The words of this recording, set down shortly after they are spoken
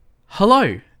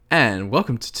Hello, and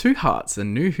welcome to Two Hearts, a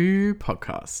New Who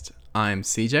podcast. I'm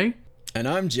CJ. And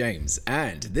I'm James,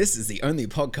 and this is the only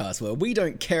podcast where we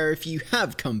don't care if you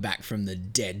have come back from the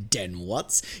dead den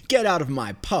what's. Get out of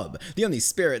my pub. The only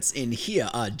spirits in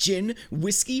here are gin,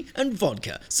 whiskey, and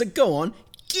vodka. So go on,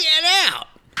 get out!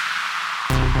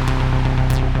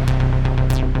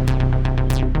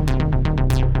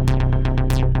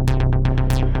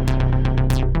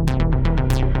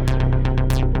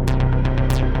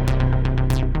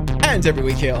 And every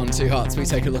week here on Two Hearts, we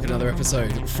take a look at another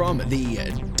episode from the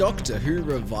Doctor Who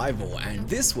revival. And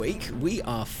this week, we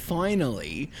are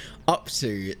finally up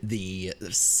to the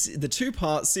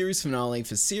two-part series finale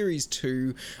for Series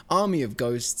 2, Army of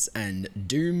Ghosts and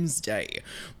Doomsday.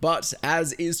 But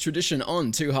as is tradition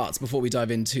on Two Hearts, before we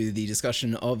dive into the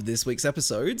discussion of this week's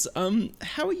episodes,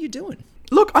 how are you doing?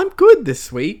 Look, I'm good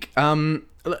this week.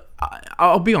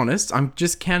 I'll be honest, I'm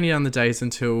just counting down the days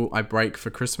until I break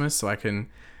for Christmas so I can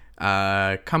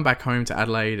come back home to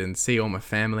Adelaide and see all my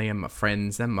family and my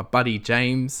friends and my buddy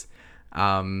James.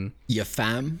 Your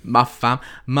fam? My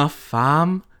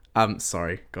fam.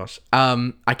 Sorry, gosh.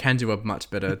 I can do a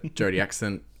much better Jodie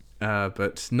accent,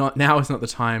 but now is not the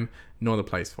time nor the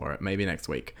place for it. Maybe next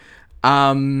week. So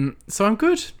I'm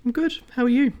good. How are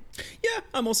you? Yeah,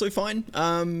 I'm also fine.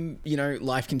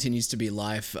 Life continues to be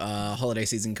life. Holiday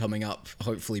season coming up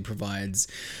hopefully provides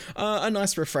a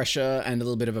nice refresher and a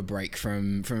little bit of a break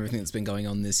from everything that's been going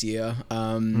on this year.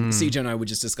 CJ and I were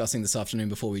just discussing this afternoon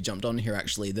before we jumped on here,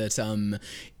 actually, that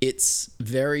it's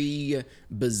very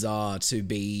bizarre to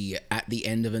be at the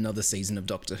end of another season of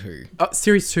Doctor Who.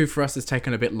 Series 2 for us has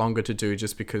taken a bit longer to do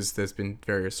just because there's been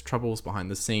various troubles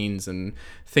behind the scenes and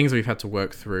things we've had to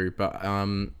work through, but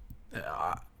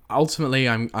ultimately,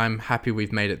 I'm happy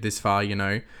we've made it this far. You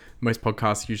know, most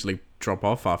podcasts usually drop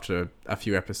off after a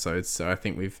few episodes, so I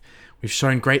think we've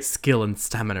shown great skill and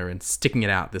stamina in sticking it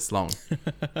out this long.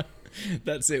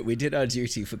 That's it. We did our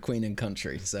duty for Queen and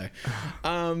Country. So,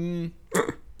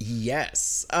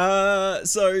 yes. I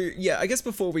guess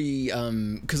before we,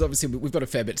 because obviously we've got a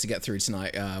fair bit to get through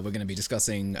tonight. We're going to be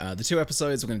discussing the two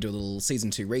episodes. We're going to do a little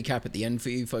season 2 recap at the end for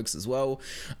you folks as well.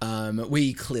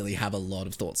 We clearly have a lot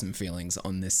of thoughts and feelings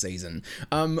on this season.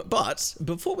 But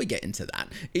before we get into that,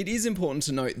 it is important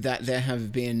to note that there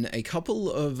have been a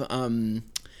couple of,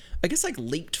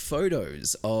 leaked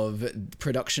photos of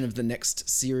production of the next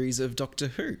series of Doctor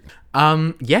Who.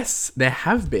 Yes, there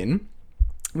have been.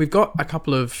 We've got a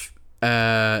couple of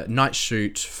night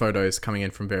shoot photos coming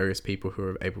in from various people who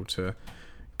are able to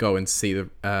go and see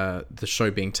the show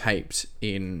being taped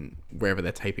in wherever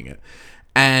they're taping it.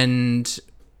 And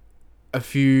a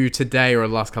few today or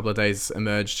the last couple of days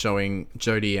emerged showing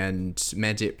Jodie and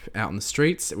Mandip out on the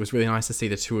streets. It was really nice to see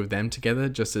the two of them together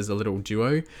just as a little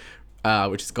duo,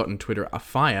 which has gotten Twitter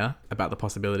afire about the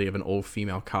possibility of an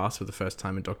all-female cast for the first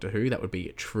time in Doctor Who. That would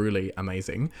be truly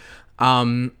amazing.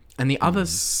 And the other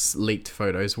leaked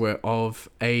photos were of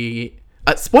a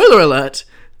spoiler alert,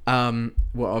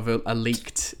 were of a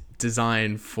leaked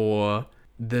design for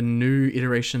the new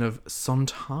iteration of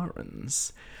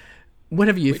Sontarans.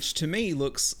 Which to me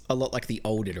looks a lot like the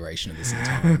old iteration of the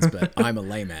Sontarans, but I'm a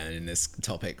layman in this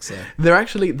topic, so... They're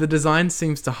actually... The design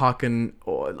seems to hearken...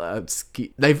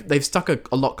 They've stuck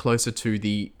a lot closer to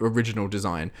the original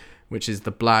design, which is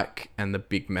the black and the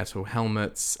big metal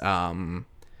helmets. The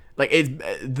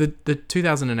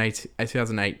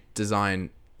 2008 design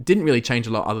didn't really change a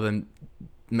lot other than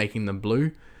making them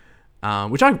blue,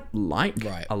 which I like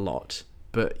a lot.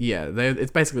 But yeah,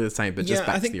 it's basically the same, but just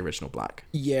back to the original black.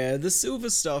 Yeah, the silver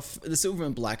stuff, the silver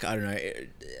and black, I don't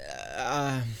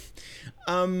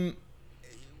know.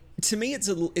 To me,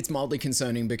 it's mildly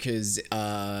concerning because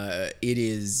it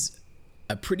is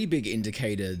a pretty big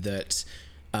indicator that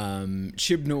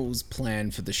Chibnall's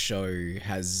plan for the show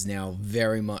has now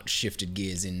very much shifted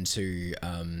gears into,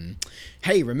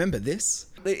 hey, remember this?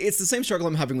 It's the same struggle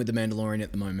I'm having with The Mandalorian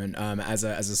at the moment, as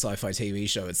a sci-fi TV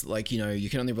show. It's like, you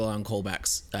can only rely on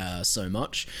callbacks so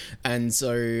much. And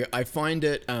so I find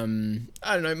it,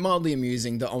 mildly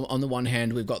amusing that on the one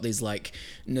hand, we've got these like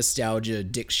nostalgia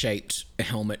dick-shaped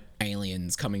helmet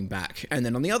aliens coming back. And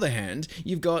then on the other hand,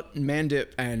 you've got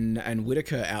Mandip and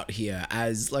Whittaker out here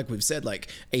as, like we've said, like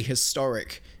a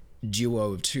historic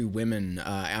duo of two women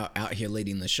out here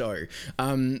leading the show.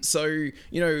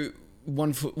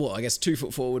 2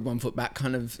 foot forward, 1 foot back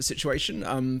kind of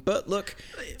situation. But look,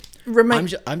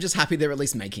 I'm just happy they're at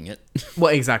least making it.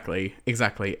 Well, exactly.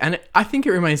 And I think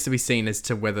it remains to be seen as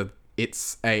to whether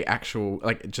it's a actual,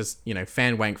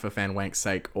 fan wank for fan wank's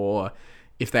sake, or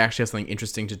if they actually have something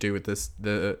interesting to do with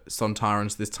the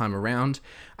Sontarans this time around.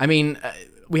 I mean,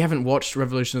 we haven't watched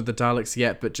Revolution of the Daleks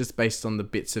yet, but just based on the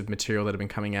bits of material that have been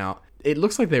coming out, it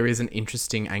looks like there is an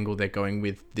interesting angle they're going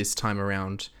with this time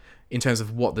around in terms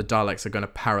of what the Daleks are going to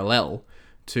parallel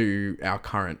to our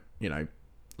current,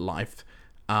 life.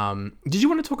 Did you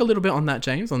want to talk a little bit on that,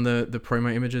 James, on the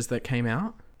promo images that came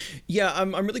out? Yeah,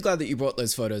 I'm really glad that you brought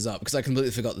those photos up because I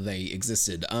completely forgot that they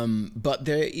existed. But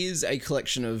there is a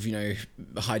collection of,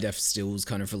 high def stills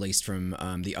kind of released from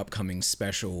the upcoming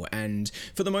special. And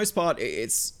for the most part,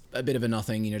 it's a bit of a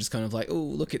nothing, just kind of like, oh,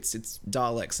 look, it's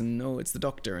Daleks and oh, it's the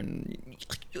Doctor. And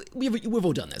we've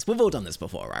all done this. We've all done this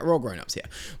before, right? We're all grown-ups here.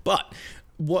 But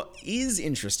what is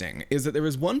interesting is that there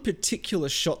is one particular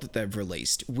shot that they've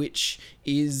released, which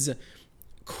is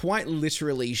quite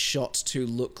literally shot to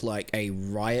look like a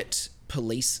riot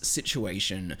police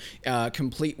situation,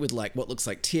 complete with like what looks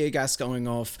like tear gas going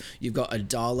off. You've got a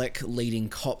Dalek leading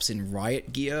cops in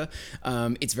riot gear.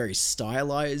 It's very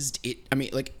stylized.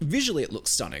 Visually it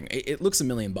looks stunning. It looks $1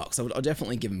 million. I'll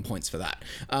definitely give him points for that.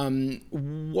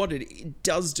 What it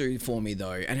does do for me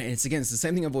though, and it's the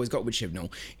same thing I've always got with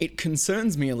Chibnall, it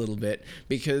concerns me a little bit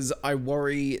because I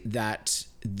worry that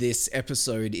this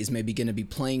episode is maybe going to be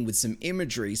playing with some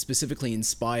imagery specifically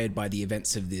inspired by the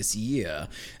events of this year,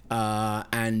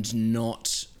 and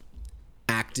not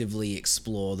actively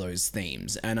explore those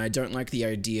themes. And I don't like the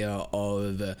idea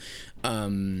of,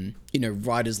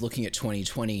 writers looking at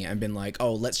 2020 and been like,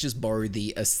 oh, let's just borrow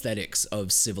the aesthetics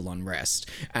of civil unrest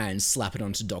and slap it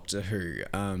onto Doctor Who.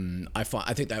 I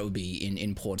think that would be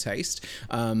in poor taste.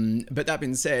 But that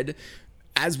being said,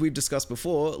 as we've discussed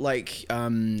before,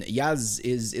 Yaz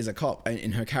is a cop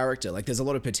in her character. Like, there's a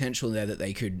lot of potential there that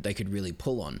they could really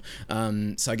pull on.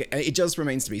 So it just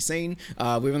remains to be seen.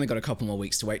 We've only got a couple more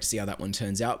weeks to wait to see how that one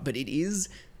turns out, but it is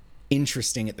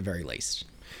interesting at the very least.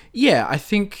 Yeah, I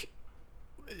think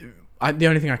the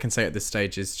only thing I can say at this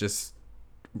stage is just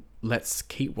let's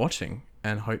keep watching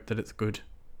and hope that it's good.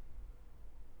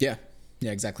 Yeah,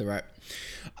 exactly right.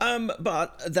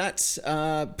 But that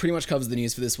pretty much covers the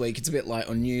news for this week. It's a bit light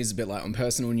on news, a bit light on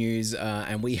personal news,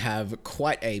 and we have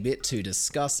quite a bit to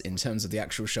discuss in terms of the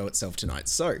actual show itself tonight.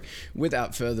 So,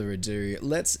 without further ado,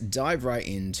 let's dive right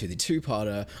into the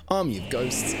two-parter Army of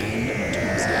Ghosts and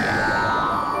Doomsday.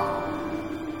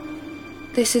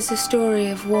 This is the story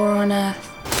of War on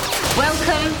Earth.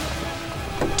 Welcome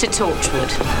to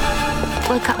Torchwood.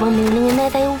 Woke up one morning and there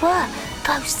they all were.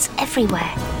 Ghosts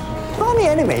everywhere. I'm the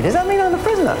enemy. Does that mean I'm the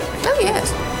prisoner? Oh,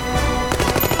 yes.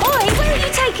 Oi, where are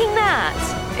you taking that?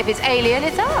 If it's alien,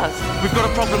 it's ours. We've got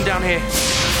a problem down here.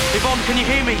 Yvonne, can you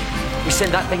hear me? We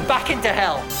send that thing back into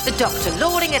hell. The Doctor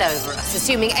lording it over us,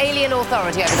 assuming alien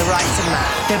authority over the rights of man.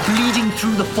 They're bleeding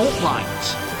through the fault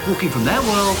lines, walking from their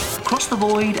world, across the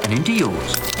void and into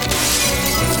yours.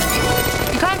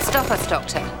 You can't stop us,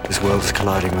 Doctor. This world's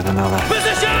colliding with another.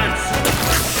 Positions!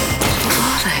 What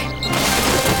are they?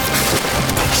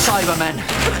 Cybermen.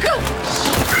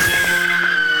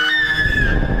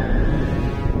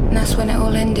 And that's when it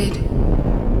all ended.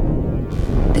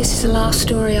 This is the last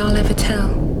story I'll ever tell.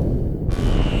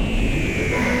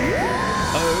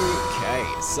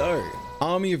 Okay, so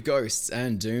Army of Ghosts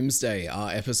and Doomsday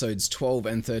are episodes 12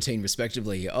 and 13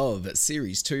 respectively of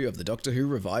Series 2 of the Doctor Who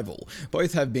Revival.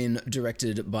 Both have been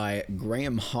directed by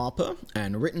Graham Harper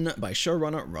and written by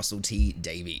showrunner Russell T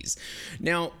Davies.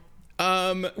 Now,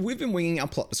 we've been winging our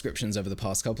plot descriptions over the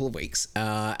past couple of weeks,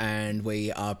 and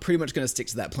we are pretty much going to stick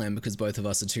to that plan because both of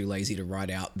us are too lazy to write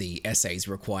out the essays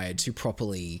required to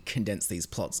properly condense these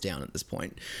plots down at this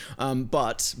point.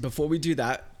 But before we do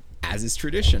that, as is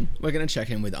tradition, we're going to check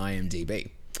in with IMDb.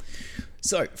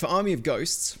 So, for Army of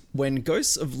Ghosts, when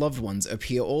ghosts of loved ones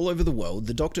appear all over the world,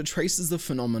 the Doctor traces the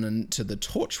phenomenon to the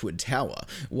Torchwood Tower,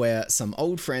 where some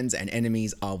old friends and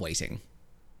enemies are waiting.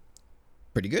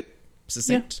 Pretty good.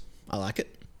 Succinct. Yeah. I like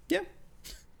it. Yeah.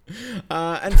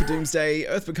 And for Doomsday,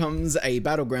 Earth becomes a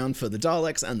battleground for the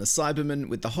Daleks and the Cybermen,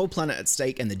 with the whole planet at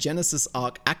stake and the Genesis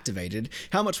Arc activated.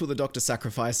 How much will the Doctor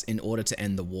sacrifice in order to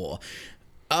end the war?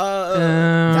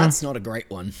 That's not a great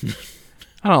one.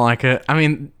 I don't like it. I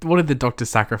mean, what did the Doctor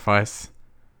sacrifice?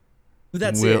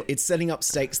 That's it. It's setting up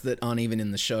stakes that aren't even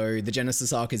in the show. The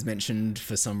Genesis Arc is mentioned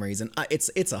for some reason.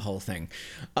 It's a whole thing.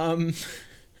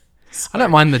 I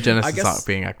don't mind the Genesis Arc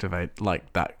being activated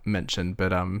like that mentioned,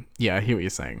 but yeah, I hear what you're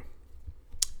saying.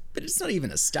 But it's not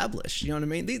even established, you know what I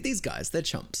mean? These guys, they're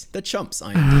chumps. They're chumps,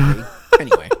 IMDb.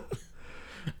 Anyway.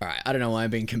 Alright, I don't know why I'm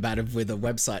being combative with a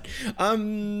website.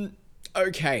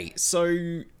 Okay, so...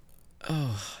 this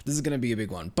is going to be a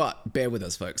big one, but bear with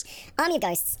us, folks. Army of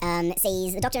Ghosts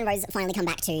sees the Doctor and Rose finally come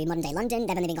back to modern-day London.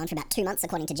 They've only been gone for about 2 months,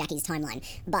 according to Jackie's timeline.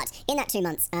 But in that 2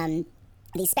 months...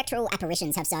 these spectral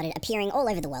apparitions have started appearing all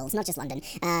over the world, not just London.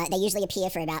 They usually appear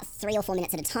for about 3 or 4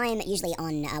 minutes at a time, usually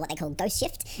on what they call ghost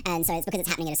shift, and so it's because it's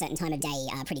happening at a certain time of day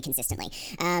pretty consistently.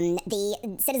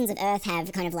 The citizens of Earth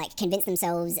have kind of like convinced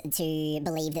themselves to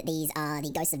believe that these are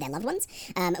the ghosts of their loved ones,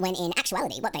 when in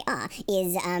actuality what they are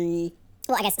is...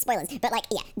 well, I guess spoilers, but like,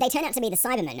 yeah, they turn out to be the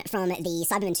Cybermen from the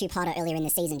Cybermen 2-parter earlier in the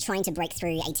season, trying to break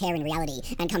through a tear in reality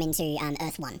and come into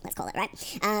Earth 1, let's call it, right?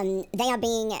 They are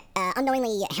being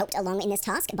unknowingly helped along in this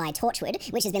task by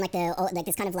Torchwood, which has been like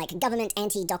this kind of like government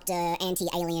anti-doctor,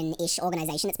 anti-alien-ish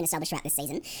organization that's been established throughout this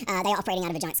season. They are operating out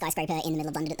of a giant skyscraper in the middle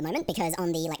of London at the moment, because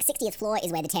on the like 60th floor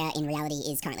is where the tear in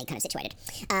reality is currently kind of situated.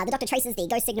 The Doctor traces the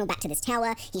ghost signal back to this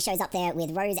tower. He shows up there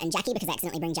with Rose and Jackie, because they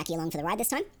accidentally bring Jackie along for the ride this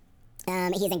time.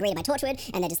 He is then greeted by Torchwood,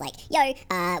 and they're just like, yo,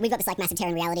 we've got this like massive tear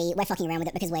in reality, we're fucking around with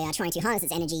it because we are trying to harness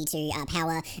its energy to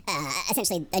power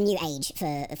essentially a new age for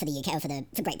the UK, or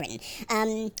for Great Britain.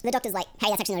 The Doctor's like, hey,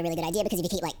 that's actually not a really good idea, because if you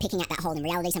keep like picking at that hole in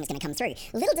reality, something's going to come through.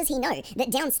 Little does he know that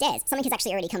downstairs something has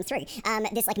actually already come through.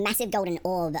 This like massive golden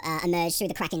orb emerged through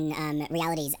the crack in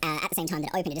realities at the same time that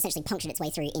it opened. It essentially punctured its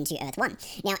way through into Earth 1.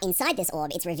 Now inside this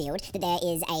orb, it's revealed that there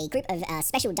is a group of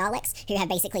special Daleks who have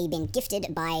basically been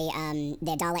gifted by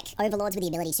their Dalek overlords with the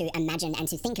ability to imagine and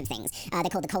to think of things. They're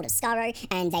called the Cult of Skaro,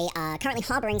 and they are currently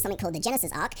harboring something called the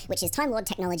Genesis Ark, which is Time Lord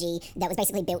technology that was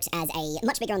basically built as a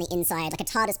much bigger on the inside, like a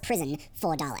TARDIS prison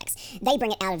for Daleks. They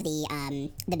bring it out of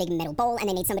the big metal bowl, and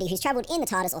they need somebody who's travelled in the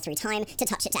TARDIS or through time to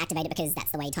touch it to activate it, because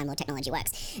that's the way Time Lord technology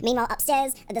works. Meanwhile,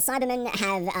 upstairs, the Cybermen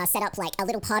have set up like a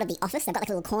little part of the office. They've got like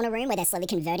a little corner room where they're slowly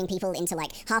converting people into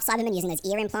like half Cybermen using those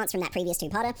ear implants from that previous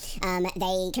 2-parter.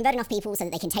 They convert enough people so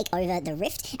that they can take over the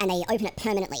rift, and they open it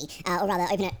permanently, or rather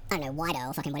open it, I don't know, wider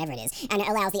or fucking whatever it is, and it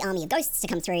allows the army of ghosts to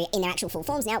come through in their actual full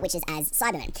forms now, which is as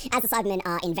Cybermen. As the Cybermen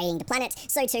are invading the planet,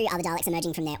 so too are the Daleks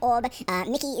emerging from their orb.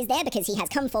 Mickey is there because he has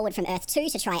come forward from Earth 2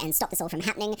 to try and stop this all from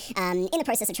happening. In the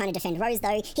process of trying to defend Rose,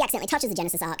 though, he accidentally touches the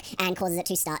Genesis Ark and causes it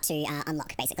to start to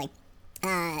unlock, basically.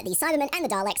 The Cybermen and the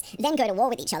Daleks then go to war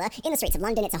with each other in the streets of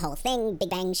London. It's a whole thing. Big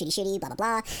bang, shooty shooty, blah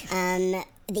blah blah.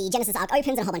 The Genesis Ark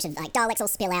opens and a whole bunch of like Daleks all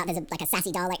spill out. There's a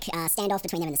sassy Dalek standoff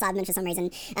between them and the Cybermen for some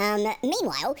reason.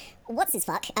 Meanwhile, what's his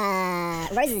fuck?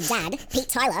 Rose's dad, Pete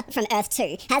Tyler from Earth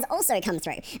 2, has also come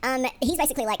through. He's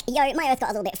basically like, yo, my Earth got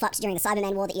a little bit fucked during the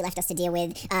Cyberman war that you left us to deal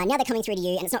with. Now they're coming through to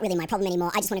you, and it's not really my problem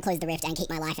anymore. I just want to close the rift and keep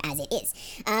my life as it is.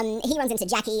 He runs into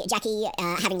Jackie. Jackie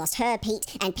having lost her Pete,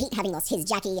 and Pete having lost his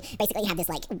Jackie, basically have this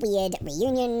like weird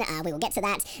reunion. We will get to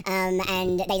that.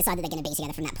 And they decide that they're going to be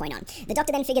together from that point on. The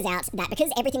Doctor then figures out that because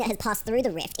everything that has passed through the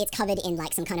rift, it's covered in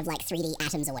like some kind of like 3D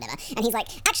atoms or whatever. And he's like,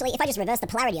 actually, if I just reverse the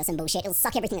polarity or some bullshit, it'll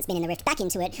suck everything that's been in the rift back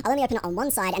into it. I'll only open it on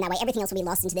one side, and that way everything else will be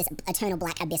lost into this eternal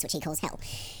black abyss, which he calls hell.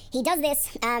 He does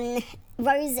this.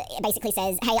 Rose basically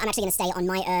says, hey, I'm actually going to stay on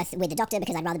my Earth with the Doctor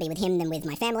because I'd rather be with him than with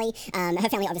my family. Her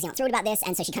family obviously aren't thrilled about this,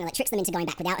 and so she kind of like tricks them into going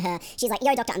back without her. She's like,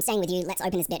 yo, Doctor, I'm staying with you. Let's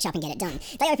open this bitch up and get it done.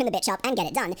 They open the bitch up and get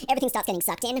it done. Everything starts getting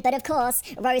sucked in, but of course,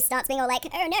 Rose starts being all like,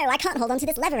 oh no, I can't hold on to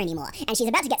this lever anymore. And she's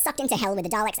about to get sucked into hell with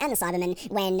the Daleks and the Cybermen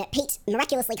when Pete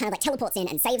miraculously kind of like teleports in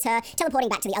and saves her, teleporting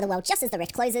back to the other world just as the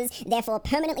rift closes, therefore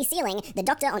permanently sealing the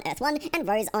Doctor on Earth 1 and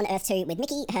Rose on Earth 2 with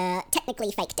Mickey, her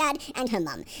technically fake dad, and her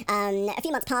mum. A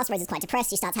few months pass, Rose is quite depressed.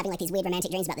 She starts having like these weird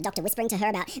romantic dreams about the Doctor whispering to her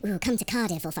about, ooh, come to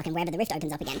Cardiff or fucking wherever the rift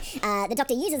opens up again. The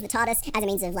Doctor uses the TARDIS as a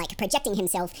means of like projecting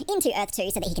himself into Earth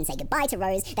 2 so that he can say goodbye to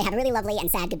Rose. They have a really lovely and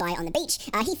sad goodbye on the beach.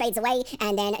 He fades away,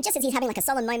 and then just as he's having like a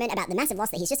solemn moment about the massive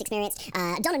loss that he's just experienced,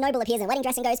 Donna Noble appears in a wedding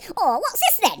dress and goes, oh, what's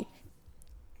this then?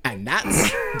 And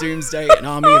that's Doomsday, an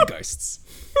army of ghosts.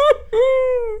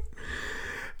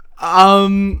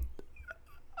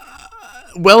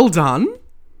 Well done.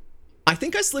 I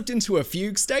think I slipped into a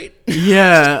fugue state.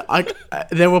 Yeah,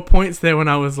 there were points there when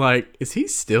I was like, is he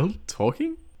still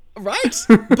talking? Right,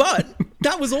 but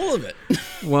that was all of it.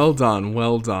 Well done,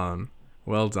 well done.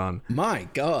 Well done. My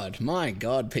God,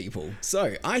 people.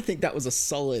 So, I think that was a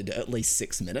solid at least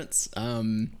 6 minutes.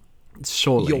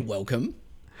 Surely. You're welcome.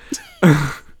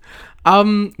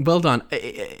 Well done.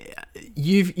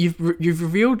 You've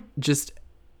revealed just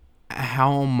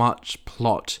how much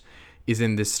plot is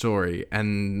in this story,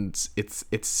 and it's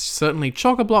certainly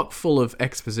chock-a-block full of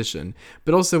exposition.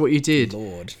 But also, what you did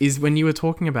is when you were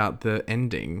talking about the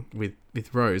ending with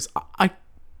Rose,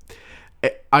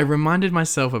 I reminded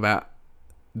myself about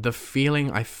the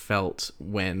feeling I felt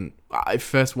when I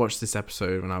first watched this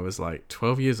episode when I was like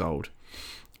 12 years old,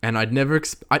 and I'd never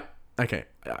I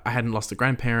hadn't lost a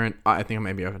grandparent. I think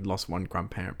maybe I had lost one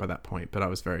grandparent by that point, but I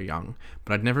was very young.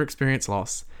 But I'd never experienced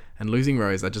loss. And losing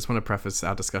Rose, I just want to preface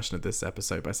our discussion of this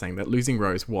episode by saying that losing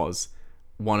Rose was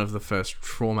one of the first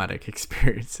traumatic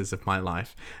experiences of my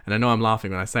life. And I know I'm laughing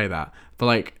when I say that, but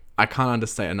like, I can't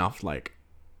understate enough like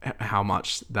how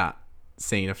much that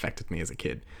scene affected me as a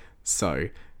kid. So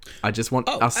I just want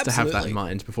us to have that in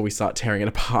mind before we start tearing it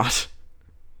apart.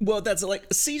 Well, that's like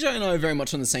CJ and I are very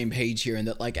much on the same page here, in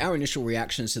that like our initial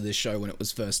reactions to this show when it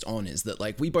was first on is that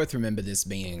like we both remember this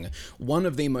being one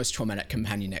of the most traumatic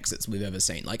companion exits we've ever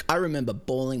seen. Like I remember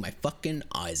bawling my fucking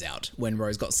eyes out when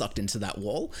Rose got sucked into that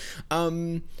wall.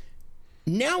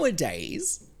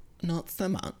 Nowadays, not so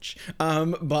much.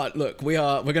 But look,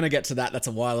 we're going to get to that. That's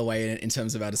a while away in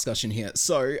terms of our discussion here.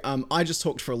 So I just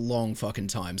talked for a long fucking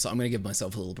time, so I'm going to give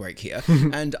myself a little break here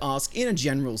and ask, in a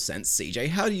general sense, CJ,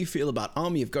 how do you feel about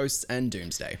Army of Ghosts and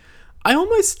Doomsday? I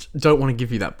almost don't want to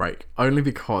give you that break, only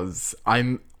because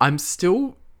I'm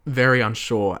still very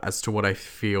unsure as to what I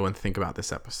feel and think about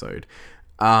this episode.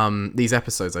 These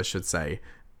episodes, I should say.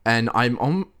 And I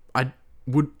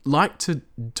would like to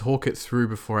talk it through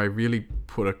before I really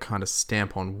put a kind of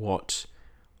stamp on what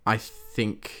I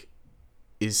think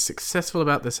is successful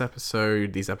about this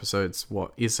episode, these episodes,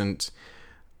 what isn't.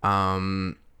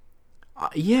 Yeah,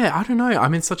 I don't know.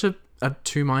 I'm in such a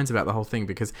two minds about the whole thing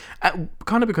because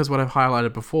what I've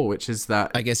highlighted before, which is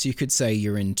that I guess you could say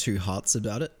you're in two hearts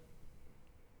about it.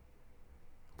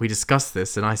 We discussed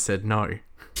this and I said no.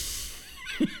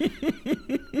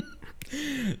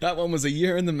 That one was a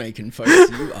year in the making, folks.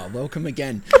 You are welcome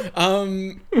again.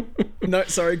 No,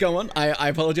 sorry, go on. I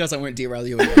apologize. I won't derail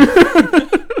you again.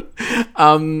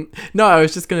 No, I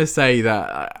was just going to say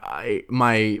that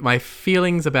my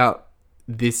feelings about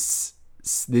this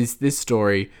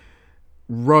story,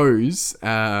 Rose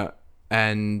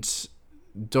and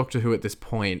Doctor Who at this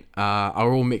point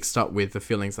are all mixed up with the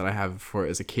feelings that I have for it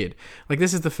as a kid. Like,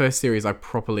 this is the first series I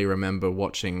properly remember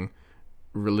watching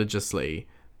religiously.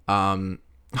 I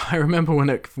remember when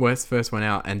it first went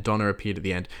out and Donna appeared at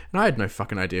the end, and I had no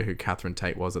fucking idea who Catherine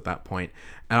Tate was at that point.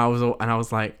 And I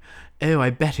was like, oh,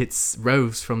 I bet it's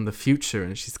Rose from the future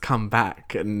and she's come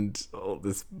back and all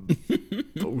this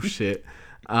bullshit.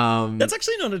 That's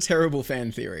actually not a terrible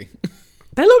fan theory.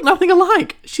 They look nothing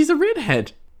alike. She's a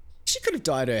redhead. She could have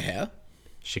dyed her hair.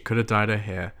 She could have dyed her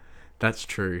hair. That's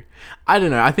true. I don't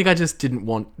know. I think I just didn't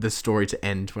want the story to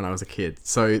end when I was a kid.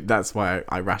 So that's why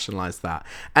I rationalized that.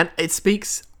 And it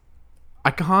speaks...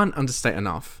 I can't understate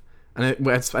enough. And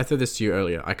I said this to you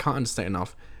earlier. I can't understate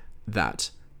enough that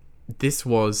this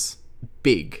was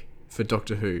big for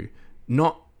Doctor Who.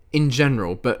 Not in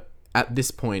general, but at this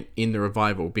point in the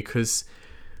revival. Because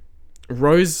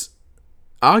Rose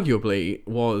arguably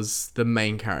was the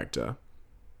main character.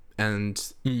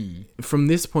 And from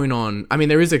this point on, I mean,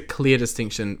 there is a clear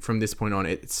distinction from this point on.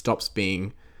 It stops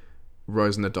being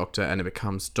Rose and the Doctor and it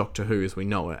becomes Doctor Who as we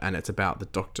know it. And it's about the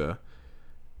Doctor.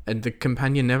 And the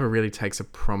companion never really takes a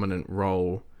prominent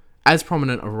role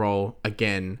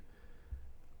again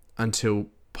until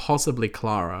possibly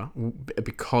Clara.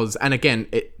 Because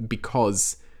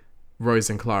Rose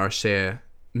and Clara share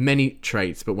many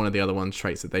traits, but one of the other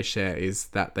traits that they share is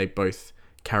that they both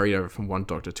carried over from one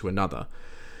Doctor to another.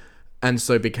 And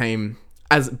so became,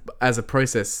 as a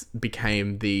process,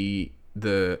 became the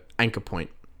anchor point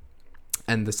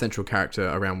and the central character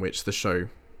around which the show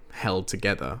held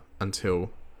together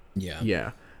until...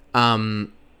 Yeah.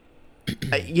 Like,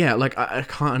 I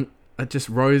can't...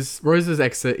 Rose's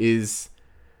exit is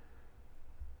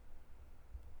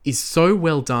so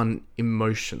well done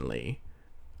emotionally.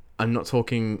 I'm not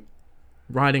talking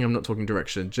writing, I'm not talking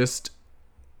direction.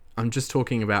 I'm just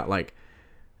talking about, like...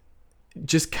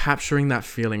 just capturing that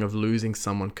feeling of losing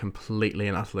someone completely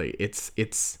and utterly. It's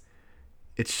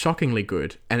shockingly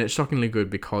good, and it's shockingly good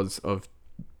because of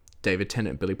David Tennant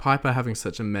and Billie Piper having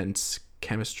such immense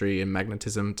chemistry and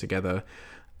magnetism together.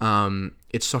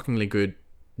 It's shockingly good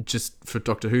just for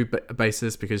Doctor Who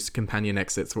basis because companion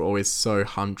exits were always so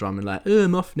humdrum and like,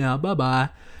 I'm off now, bye bye.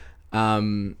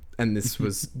 And this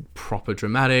was proper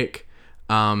dramatic.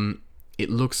 It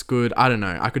looks good. I don't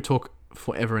know. I could talk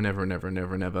forever and ever and ever and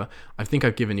ever and ever. I think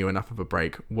I've given you enough of a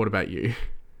break. What about you?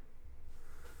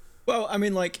 Well, I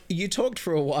mean, like, you talked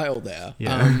for a while there,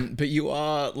 but you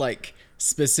are, like,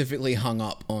 specifically hung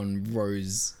up on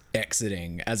Rose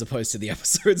exiting as opposed to the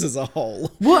episodes as a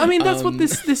whole. Well, I mean, that's what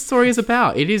this story is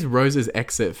about. It is Rose's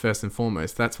exit first and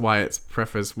foremost. That's why it's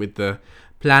prefaced with the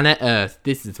planet Earth.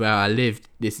 This is where I lived.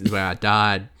 This is where I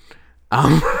died.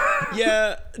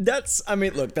 Yeah, that's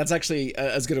actually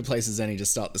as good a place as any to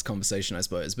start this conversation, I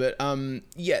suppose. But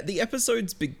yeah, the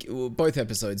episodes, both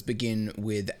episodes begin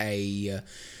with a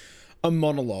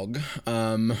monologue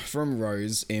from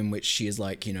Rose in which she is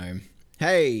like, you know,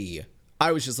 hey,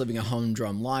 I was just living a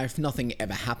humdrum life. Nothing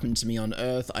ever happened to me on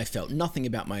Earth. I felt nothing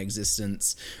about my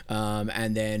existence.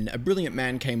 And then a brilliant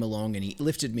man came along and he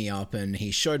lifted me up and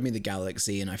he showed me the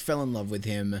galaxy and I fell in love with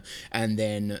him. And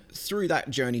then through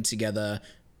that journey together,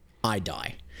 I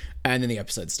die. And then the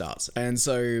episode starts. And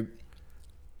so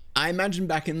I imagine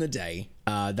back in the day,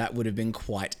 that would have been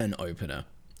quite an opener.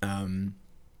 And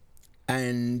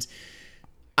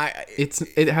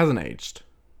it hasn't aged.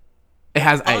 It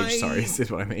has aged, sorry,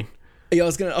 is what I mean. Yeah, I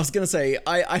was gonna say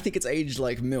I think it's aged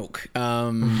like milk,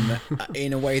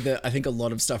 in a way that I think a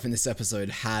lot of stuff in this episode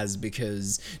has,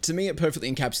 because to me it perfectly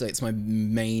encapsulates my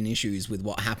main issues with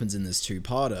what happens in this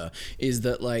two-parter, is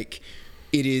that like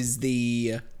it is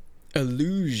the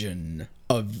illusion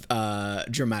of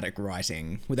dramatic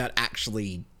writing without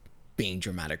actually being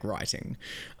dramatic writing,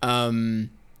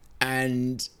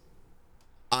 and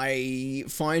I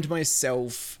find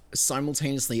myself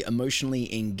simultaneously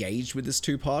emotionally engaged with this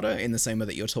two-parter in the same way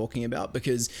that you're talking about,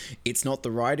 because it's not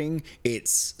the writing,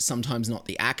 it's sometimes not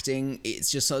the acting, it's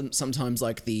just sometimes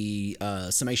like the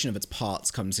summation of its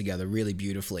parts come together really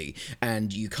beautifully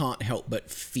and you can't help but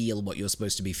feel what you're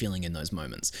supposed to be feeling in those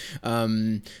moments.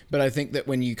 But I think that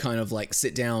when you kind of like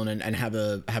sit down and have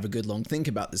a good long think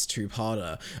about this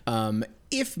two-parter,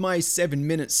 if my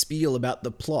 7-minute spiel about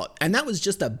the plot, and that was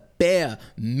just a bare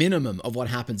minimum of what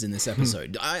happens in this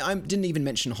episode. I didn't even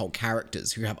mention whole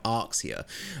characters who have arcs here.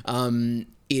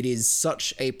 It is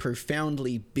such a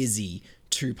profoundly busy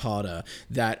two-parter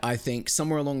that I think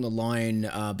somewhere along the line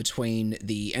between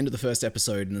the end of the first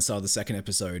episode and the start of the second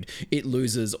episode, it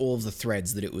loses all of the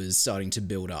threads that it was starting to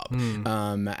build up,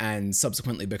 and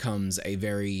subsequently becomes a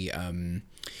very...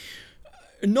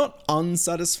 not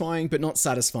unsatisfying, but not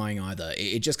satisfying either.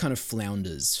 It just kind of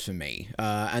flounders for me.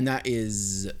 And that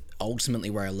is ultimately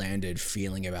where I landed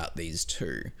feeling about these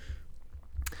two.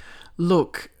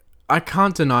 Look, I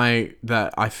can't deny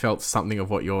that I felt something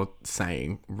of what you're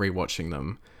saying, rewatching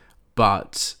them.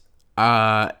 But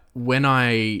when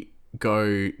I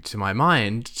go to my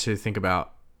mind to think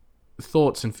about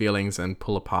thoughts and feelings and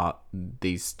pull apart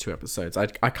these two episodes,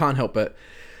 I can't help but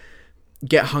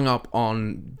get hung up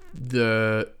on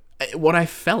what I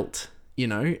felt, you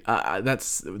know.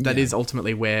 That is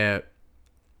ultimately where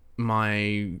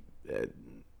my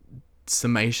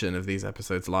summation of these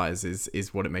episodes lies,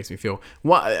 is what it makes me feel.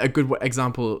 What a good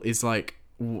example is, like,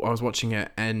 I was watching it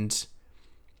and,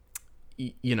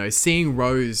 you know, seeing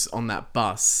Rose on that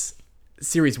bus,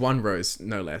 series 1 Rose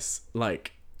no less,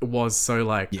 like, was so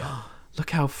like, look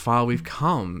how far we've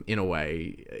come in a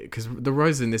way, because the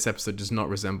Rose in this episode does not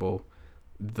resemble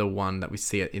the one that we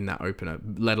see in that opener,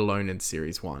 let alone in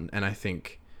series 1. And I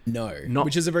think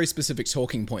which is a very specific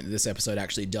talking point that this episode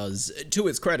actually does, to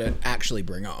its credit, actually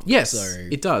bring up. Yes,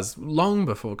 it does, long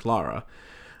before Clara.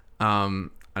 I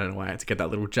don't know why I had to get that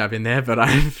little jab in there, but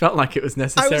I felt like it was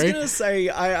necessary. I was gonna say,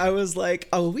 I was like,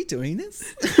 oh, are we doing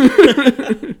this?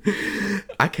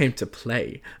 I came to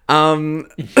play. No,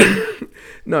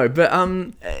 but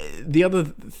the other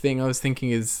thing I was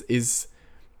thinking is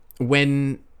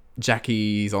when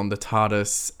Jackie's on the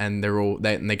TARDIS and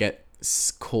they get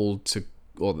called to,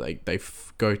 or they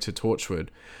go to Torchwood.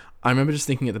 I remember just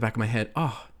thinking at the back of my head,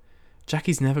 oh,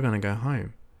 Jackie's never going to go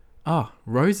home. Oh,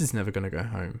 Rose is never going to go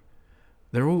home.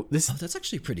 They're all this. Oh, that's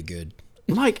actually pretty good.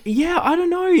 Like, yeah, I don't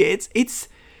know. It's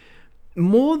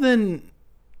more than,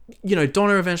 you know,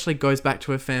 Donna eventually goes back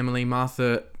to her family.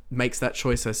 Martha makes that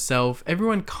choice herself.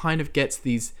 Everyone kind of gets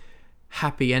these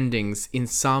happy endings in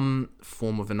some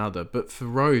form of another, but for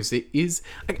Rose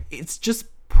it's just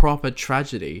proper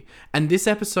tragedy. And these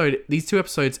two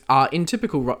episodes are in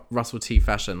typical Russell T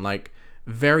fashion, like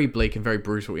very bleak and very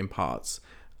brutal in parts,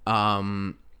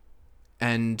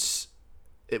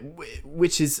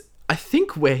 which is, I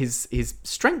think, where his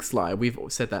strengths lie. We've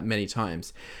said that many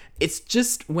times. It's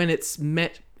just when it's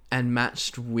met and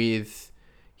matched with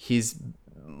his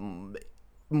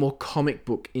more comic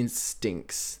book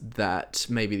instincts that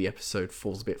maybe the episode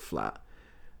falls a bit flat.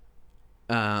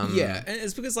 Yeah, and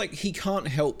it's because, like, he can't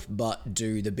help but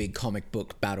do the big comic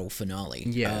book battle finale.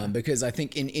 Yeah. Because I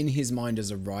think in his mind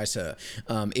as a writer,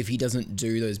 if he doesn't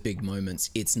do those big moments,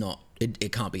 it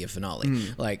can't be a finale.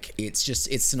 Like, it's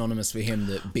synonymous for him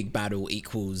that big battle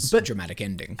equals dramatic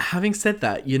ending. Having said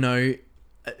that, you know,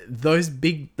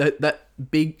 that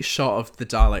big shot of the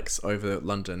Daleks over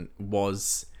London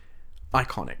was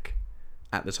iconic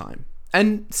at the time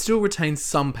and still retains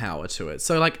some power to it.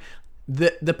 So, like,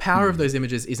 the power of those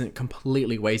images isn't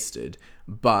completely wasted,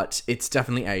 but it's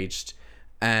definitely aged,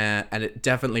 and it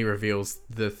definitely reveals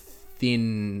the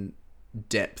thin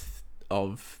depth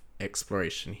of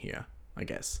exploration here, I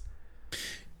guess.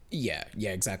 Yeah,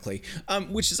 exactly.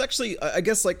 Which is actually, I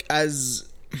guess, like, as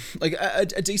like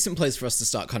a decent place for us to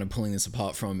start kind of pulling this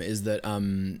apart from is that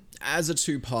as a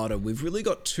two-parter, we've really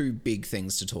got two big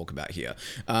things to talk about here.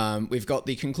 We've got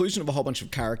the conclusion of a whole bunch of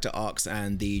character arcs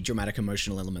and the dramatic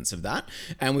emotional elements of that,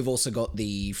 and we've also got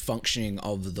the functioning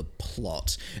of the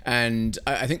plot. And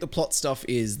I think the plot stuff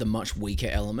is the much weaker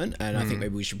element, and I think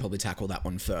maybe we should probably tackle that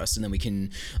one first, and then we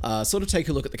can sort of take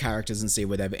a look at the characters and see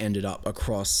where they've ended up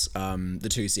across the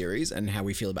two series and how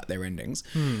we feel about their endings.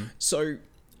 So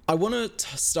I want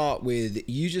to start with,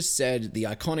 you just said the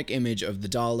iconic image of the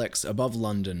Daleks above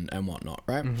London and whatnot,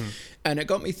 right? And it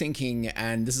got me thinking,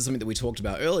 and this is something that we talked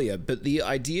about earlier, but the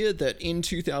idea that in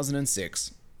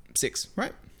 2006,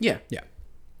 right? Yeah.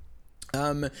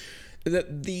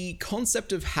 That the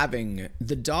concept of having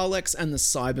the Daleks and the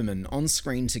Cybermen on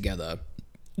screen together,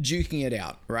 duking it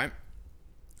out, right,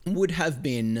 would have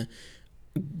been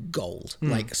gold.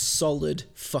 Like, solid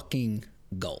fucking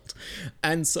gold.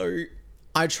 And so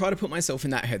I try to put myself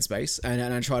in that headspace,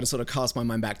 and I try to sort of cast my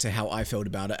mind back to how I felt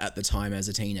about it at the time as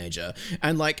a teenager.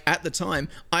 And like, at the time,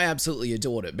 I absolutely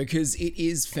adored it because it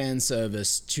is fan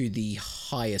service to the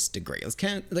highest degree.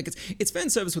 It's fan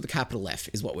service with a capital F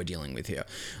is what we're dealing with here.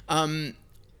 I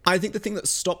think the thing that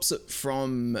stops it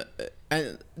from,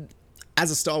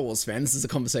 as a Star Wars fan, this is a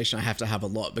conversation I have to have a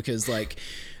lot because, like,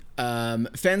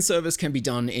 fan service can be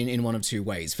done in one of two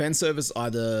ways. Fan service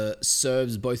either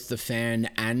serves both the fan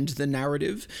and the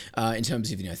narrative, in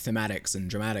terms of, thematics and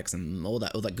dramatics and all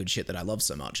that good shit that I love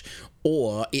so much,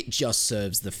 or it just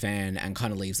serves the fan and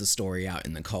kind of leaves the story out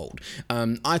in the cold.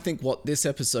 I think what this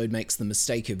episode makes the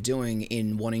mistake of doing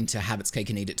in wanting to have its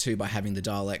cake and eat it too by having the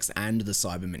Daleks and the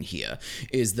Cybermen here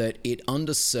is that it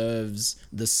underserves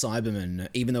the Cybermen,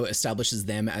 even though it establishes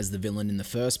them as the villain in the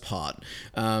first part.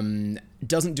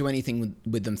 Doesn't do anything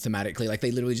with them thematically. Like, they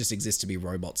literally just exist to be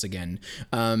robots again.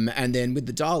 And then with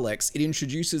the Daleks, it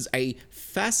introduces a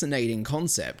fascinating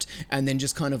concept and then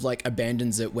just kind of like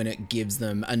abandons it when it gives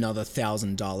them another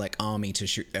 1,000 Dalek army to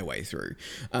shoot their way through.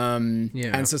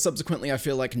 And so subsequently, I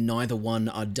feel like neither one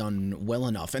are done well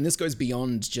enough. And this goes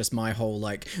beyond just my whole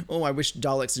like, oh, I wish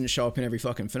Daleks didn't show up in every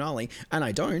fucking finale. And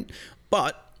I don't.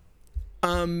 But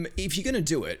if you're going to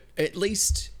do it, at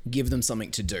least give them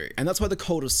something to do. And that's why the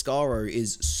Cult of Skaro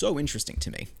is so interesting to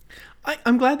me.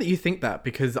 I'm glad that you think that,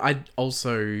 because I've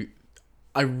said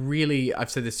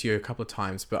this to you a couple of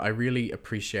times, but I really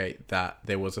appreciate that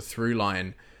there was a through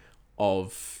line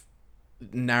of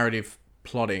narrative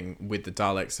plotting with the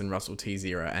Daleks and Russell T's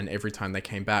era, and every time they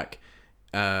came back,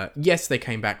 yes, they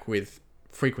came back with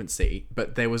frequency,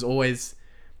 but there was always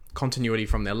continuity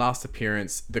from their last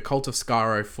appearance. The Cult of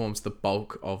Skaro forms the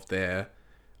bulk of the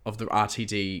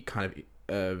RTD kind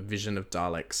of vision of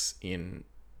Daleks in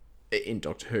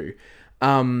Doctor Who.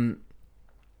 I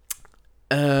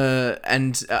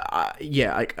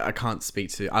can't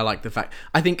speak to. I like the fact.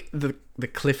 I think the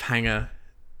cliffhanger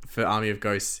for Army of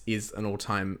Ghosts is an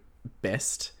all-time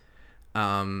best,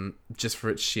 just for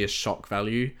its sheer shock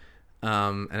value.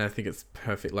 And I think it's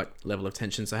perfect level of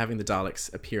tension. So having the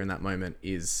Daleks appear in that moment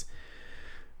is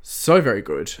so very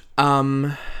good.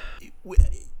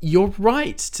 You're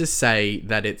right to say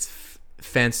that it's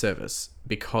fan service,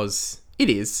 because it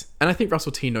is, and I think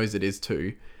Russell T knows it is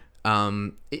too.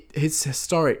 His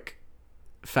historic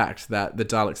fact that the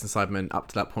Daleks and Cybermen up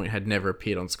to that point had never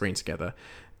appeared on screen together,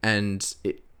 and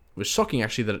it was shocking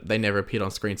actually that they never appeared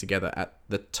on screen together at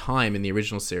the time in the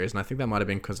original series, and I think that might have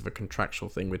been because of a contractual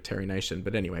thing with Terry Nation,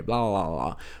 but anyway, blah blah blah,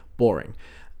 blah. Boring.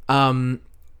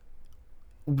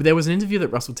 There was an interview that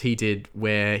Russell T did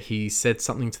where he said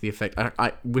something to the effect,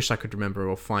 I wish I could remember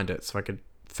or find it so I could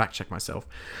fact check myself,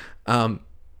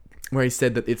 where he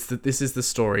said that this is the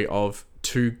story of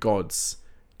two gods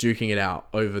duking it out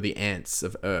over the ants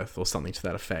of Earth or something to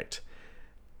that effect.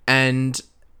 And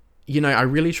I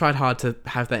really tried hard to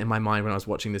have that in my mind when I was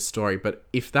watching this story, but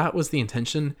if that was the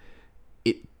intention,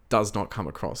 it does not come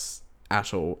across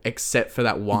at all, except for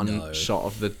that one shot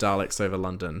of the Daleks over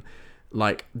London.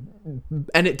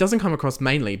 And it doesn't come across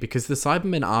mainly because the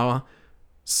Cybermen are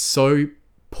so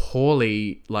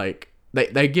poorly,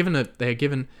 they're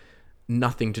given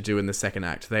nothing to do in the second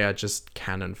act. They are just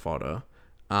cannon fodder,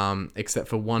 except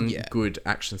for one good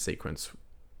action sequence.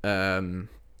 And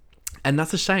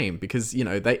that's a shame because,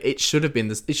 it should have been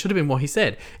what he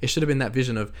said. It should have been that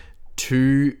vision of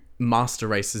two master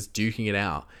races duking it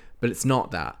out, but it's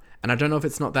not that. And I don't know if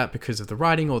it's not that because of the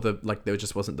writing or there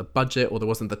just wasn't the budget or there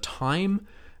wasn't the time.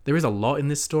 There is a lot in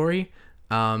this story.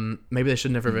 Maybe they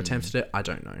should never have attempted it. I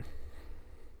don't know.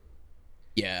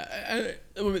 Yeah,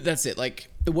 that's it.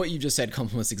 What you just said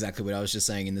complements exactly what I was just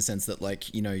saying, in the sense that,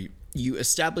 you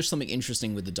establish something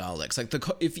interesting with the Daleks. Like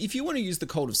if you want to use the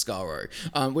Cult of Skaro,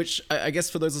 which I guess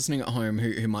for those listening at home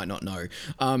who might not know,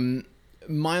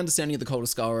 my understanding of the Cult of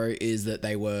Skaro is that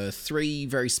they were 3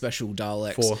 very special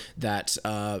Daleks. 4. That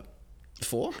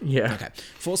 4? Yeah. Okay.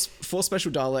 Four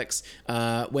special Daleks.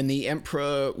 When the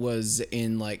Emperor was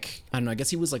in, like, I don't know, I guess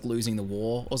he was like losing the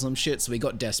war or some shit, so he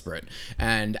got desperate.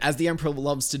 And as the Emperor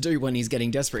loves to do when he's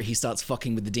getting desperate, he starts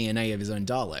fucking with the DNA of his own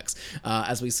Daleks,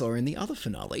 as we saw in the other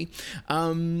finale.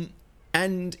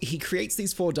 And he creates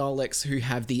these 4 Daleks who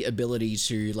have the ability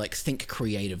to, like, think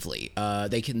creatively.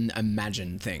 They can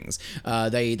imagine things.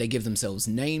 They give themselves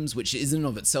names, which is in and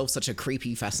of itself such a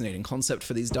creepy, fascinating concept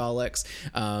for these Daleks.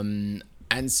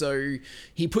 And so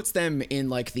he puts them in,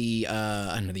 like, the,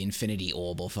 I don't know, the Infinity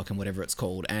Orb or fucking whatever it's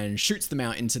called, and shoots them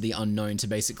out into the unknown to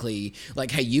basically,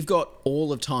 like, hey, you've got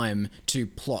all of time to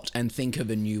plot and think of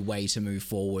a new way to move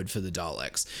forward for the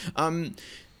Daleks.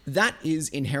 That is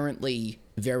inherently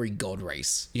very God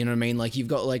race. You know what I mean? Like, you've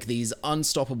got, like, these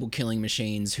unstoppable killing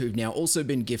machines who've now also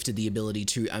been gifted the ability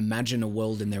to imagine a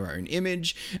world in their own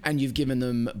image, and you've given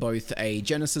them both a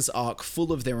Genesis arc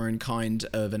full of their own kind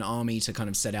of an army to kind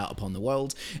of set out upon the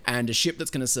world, and a ship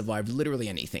that's going to survive literally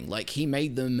anything. Like, he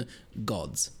made them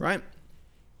gods, right?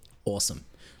 Awesome.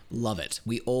 Love it.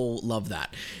 We all love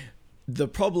that. The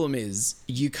problem is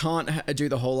you can't do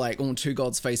the whole, like, 2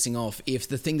 gods facing off if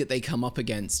the thing that they come up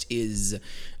against is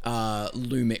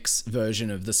Lumik's version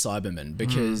of the Cybermen,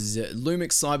 because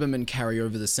Lumik's Cybermen carry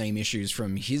over the same issues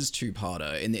from his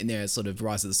 2-parter in their sort of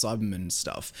Rise of the Cybermen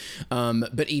stuff,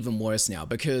 but even worse now,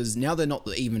 because now they're not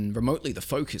even remotely the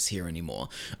focus here anymore.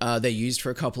 They're used for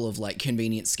a couple of, like,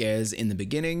 convenient scares in the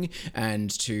beginning and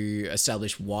to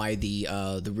establish why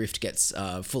the rift gets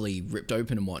fully ripped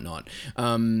open and whatnot.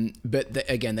 But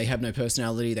again, they have no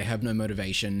personality, they have no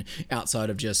motivation outside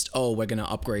of just, oh, we're going to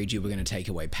upgrade you, we're going to take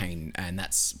away pain, and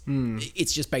that's,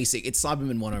 it's just basic, it's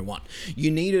Cyberman 101. You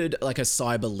needed, like, a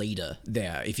cyber leader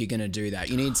there if you're going to do that.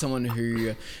 You need someone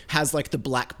who has, like, the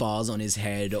black bars on his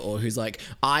head, or who's like,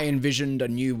 I envisioned a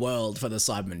new world for the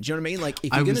Cybermen. Do you know what I mean? Like,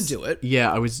 if you're going to do it,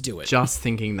 yeah, I was just do it.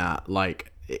 thinking that,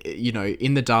 like, you know,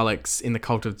 in the Daleks, in the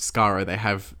Cult of Skaro, they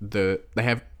have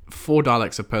 4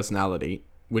 Daleks of personality,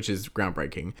 which is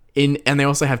groundbreaking. And they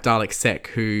also have Dalek Sek,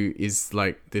 who is,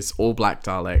 like, this all-black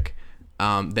Dalek.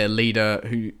 Their leader,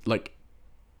 who, like,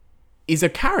 is a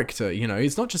character, you know.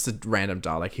 He's not just a random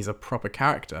Dalek, he's a proper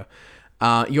character.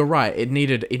 You're right, it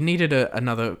needed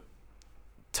another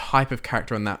type of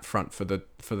character on that front for the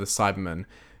Cybermen.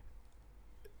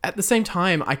 At the same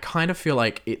time, I kind of feel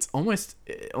like it's almost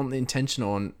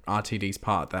intentional on RTD's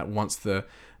part that once the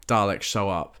Daleks show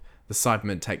up, the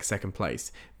Cybermen take second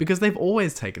place, because they've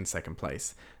always taken second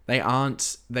place. They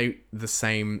aren't the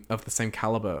same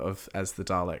caliber as the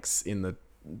Daleks in the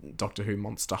Doctor Who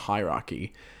monster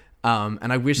hierarchy.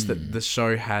 And I wish that the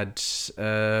show had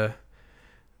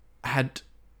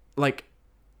like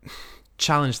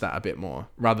challenged that a bit more,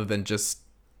 rather than just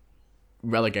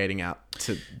relegating out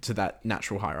to that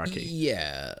natural hierarchy.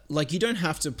 Yeah, like, you don't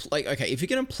have to like, okay, if you're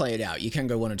gonna play it out, you can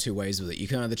go one or two ways with it. You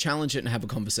can either challenge it and have a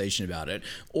conversation about it,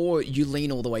 or you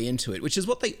lean all the way into it, which is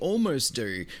what they almost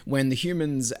do when the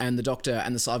humans and the Doctor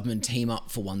and the Cybermen team up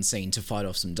for one scene to fight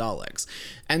off some Daleks.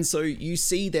 And so you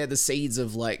see there the seeds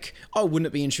of, like, oh, wouldn't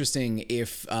it be interesting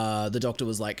if the Doctor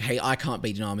was like, hey, I can't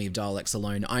beat an army of Daleks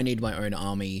alone, I need my own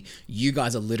army, you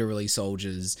guys are literally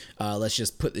soldiers, let's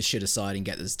just put this shit aside and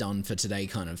get this done for today,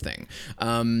 kind of thing.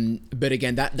 But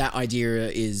again, that idea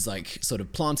is, like, sort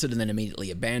of planted and then immediately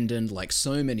abandoned, like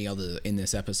so many other in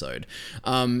this episode.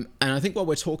 And I think while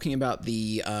we're talking about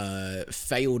the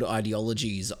failed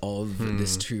ideologies of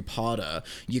this 2-parter,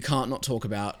 you can't not talk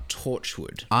about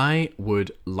Torchwood. I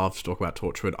would love to talk about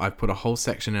Torchwood. I've put a whole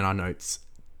section in our notes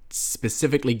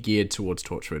specifically geared towards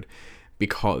Torchwood,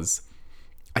 because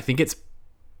I think it's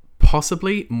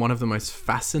possibly one of the most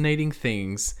fascinating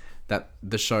things that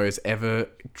the show has ever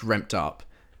dreamt up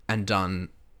and done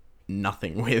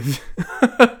nothing with.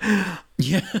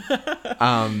 Yeah,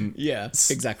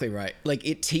 exactly right. Like,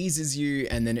 it teases you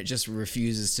and then it just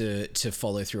refuses to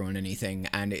follow through on anything,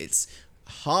 and it's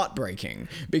heartbreaking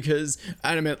because,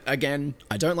 and again,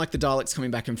 I don't like the Daleks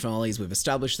coming back in finales. We've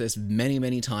established this many,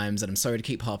 many times, and I'm sorry to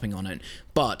keep harping on it,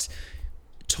 but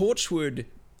Torchwood,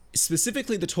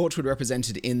 specifically the Torchwood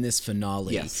represented in this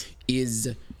finale, yes,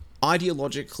 is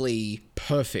ideologically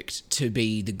perfect to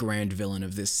be the grand villain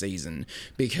of this season,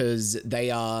 because they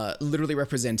are literally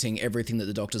representing everything that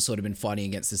the Doctor's sort of been fighting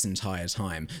against this entire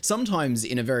time. Sometimes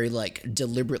in a very like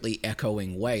deliberately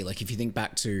echoing way. Like if you think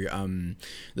back to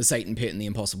the Satan Pit and the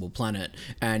Impossible Planet,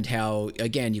 and how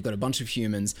again you've got a bunch of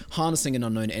humans harnessing an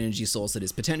unknown energy source that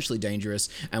is potentially dangerous,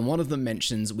 and one of them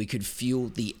mentions we could fuel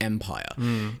the Empire.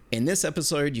 In this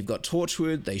episode, you've got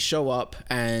Torchwood. They show up,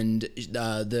 and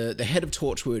the head of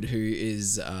Torchwood, who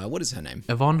is what is her name?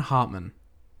 Yvonne Hartman.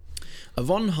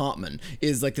 Yvonne Hartman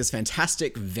is like this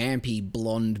fantastic vampy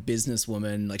blonde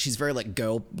businesswoman. Like she's very like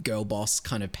girl boss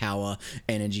kind of power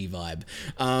energy vibe.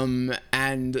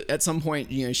 And at some point,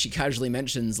 you know, she casually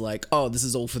mentions like, "Oh, this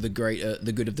is all for the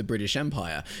good of the British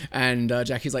Empire." And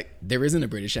Jackie's like, "There isn't a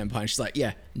British Empire." And she's like,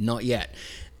 "Yeah, not yet."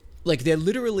 Like they're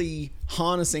literally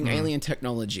harnessing alien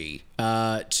technology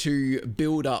to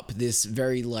build up this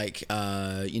very like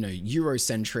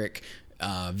Eurocentric,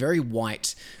 very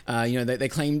white. They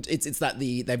claimed it's that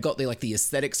they've got the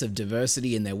aesthetics of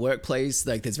diversity in their workplace.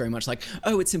 Like there's very much like,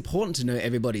 oh, it's important to know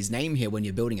everybody's name here when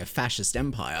you're building a fascist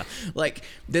empire. Like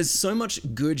there's so much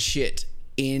good shit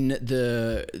in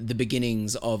the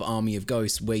beginnings of Army of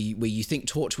Ghosts where you think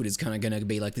Torchwood is kind of going to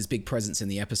be like this big presence in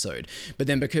the episode, but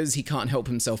then because he can't help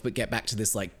himself but get back to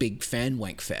this like big fan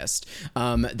wank fest,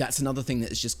 that's another thing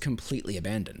that is just completely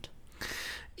abandoned.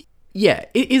 Yeah,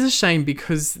 it is a shame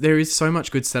because there is so much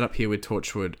good setup here with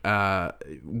Torchwood,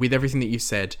 with everything that you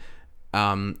said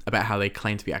about how they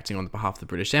claim to be acting on behalf of the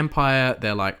British Empire.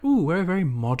 They're like, ooh, we're a very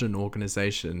modern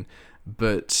organization,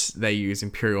 but they use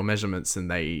imperial measurements, and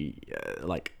they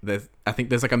I think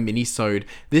there's like a mini-sode.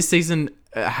 This season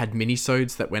had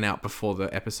mini-sodes that went out before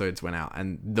the episodes went out,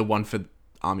 and the one for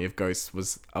Army of Ghosts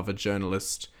was of a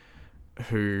journalist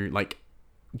who like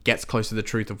gets close to the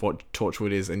truth of what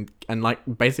Torchwood is, and like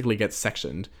basically gets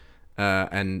sectioned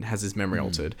and has his memory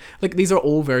altered. Like these are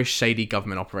all very shady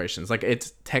government operations. Like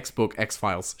it's textbook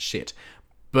X-Files shit.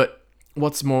 But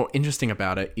what's more interesting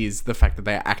about it is the fact that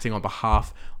they are acting on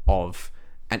behalf of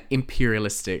an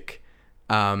imperialistic,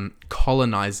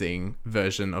 colonizing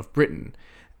version of Britain.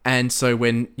 And so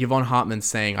when Yvonne Hartman's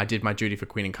saying, "I did my duty for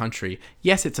Queen and Country,"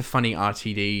 yes, it's a funny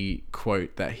RTD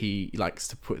quote that he likes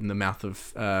to put in the mouth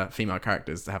of female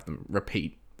characters to have them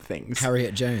repeat things.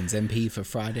 Harriet Jones, MP for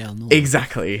Friedel North.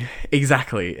 Exactly.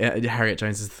 Harriet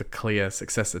Jones is the clear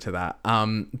successor to that.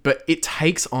 But it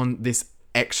takes on this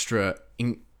extra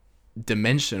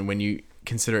dimension when you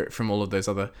consider it from all of those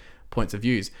other points of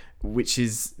views, which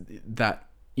is that,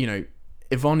 you know,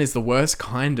 Yvonne is the worst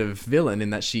kind of villain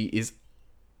in that she is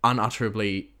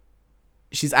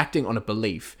she's acting on a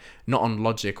belief, not on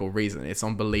logic or reason. It's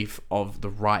on belief of the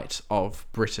right of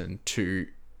Britain to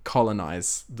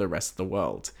colonize the rest of the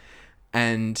world.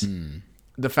 And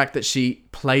the fact that she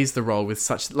plays the role with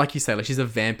such, like you say, like she's a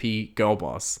vampy girl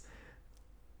boss,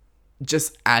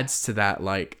 just adds to that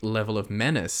like level of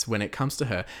menace when it comes to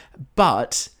her.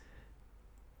 But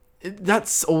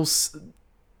that's also,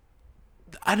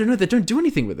 I don't know, they don't do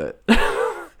anything with it.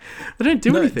 They don't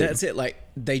do anything. That's it. Like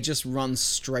they just run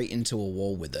straight into a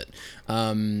wall with it,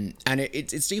 and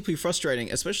it's deeply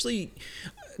frustrating, especially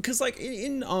because like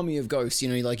in Army of Ghosts, you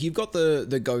know, like you've got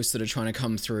the ghosts that are trying to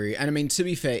come through, and I mean, to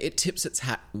be fair, it tips its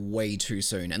hat way too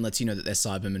soon and lets you know that they're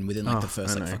Cybermen within like the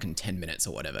first like fucking 10 minutes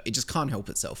or whatever. It just can't help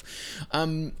itself.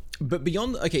 But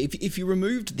beyond, okay, if you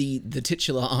removed the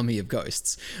titular Army of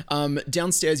Ghosts,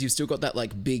 downstairs you've still got that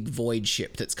like big void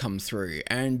ship that's come through,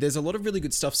 and there's a lot of really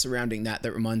good stuff surrounding that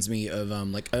reminds me of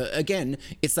again,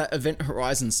 it's that Event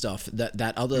Horizon stuff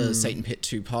that other Satan Pit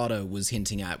 2-parter was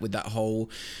hinting at, with that whole,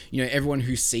 you know, everyone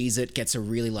who sees it gets a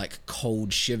really like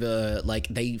cold shiver, like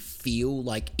they feel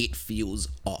like it feels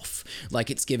off,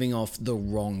 like it's giving off the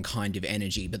wrong kind of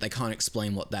energy, but they can't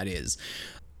explain what that is.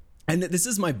 And this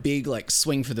is my big like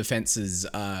swing for the fences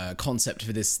concept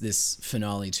for this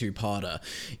finale 2-parter,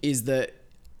 is that,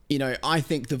 you know, I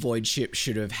think the Void Ship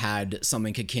should have had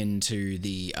something akin to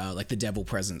the like the Devil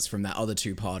Presence from that other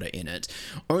 2-parter in it,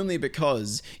 only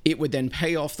because it would then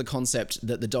pay off the concept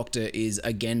that the Doctor is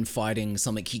again fighting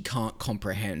something he can't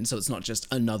comprehend, so it's not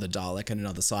just another Dalek and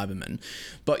another Cyberman,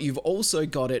 but you've also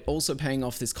got it also paying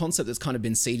off this concept that's kind of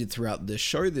been seeded throughout the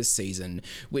show this season,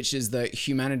 which is that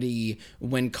humanity,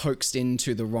 when coaxed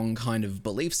into the wrong kind of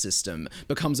belief system,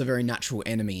 becomes a very natural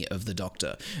enemy of the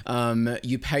Doctor.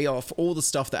 You pay off all the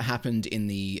stuff that that happened in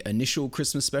the initial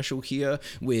Christmas special here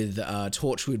with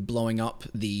Torchwood blowing up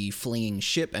the fleeing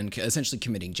ship and essentially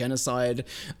committing genocide.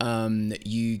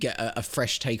 You get a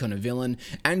fresh take on a villain,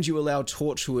 and you allow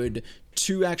Torchwood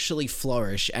to actually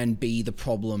flourish and be the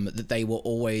problem that they were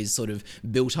always sort of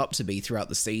built up to be throughout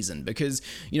the season. Because,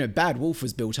 Bad Wolf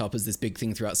was built up as this big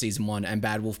thing throughout season 1, and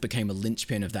Bad Wolf became a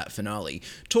linchpin of that finale.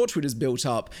 Torchwood is built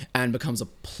up and becomes a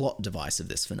plot device of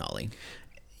this finale.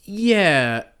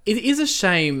 Yeah, it is a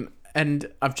shame, and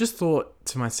I've just thought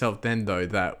to myself then, though,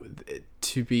 that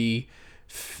to be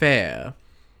fair,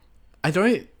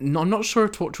 I'm not sure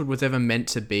if Torchwood was ever meant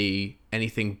to be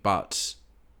anything but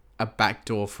a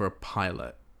backdoor for a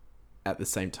pilot at the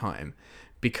same time,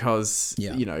 because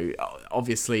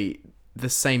obviously the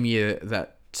same year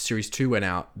that series 2 went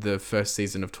out, the first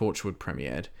season of Torchwood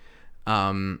premiered,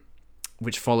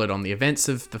 which followed on the events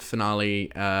of the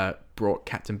finale, brought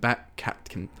Captain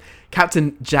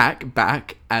Jack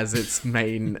back as its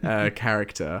main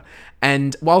character.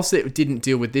 And whilst it didn't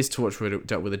deal with this Torchwood, it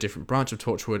dealt with a different branch of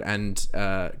Torchwood, and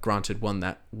granted one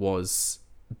that was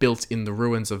built in the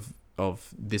ruins of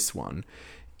this one.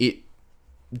 It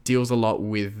deals a lot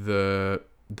with the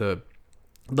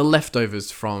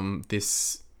leftovers from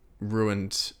this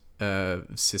ruined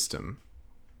system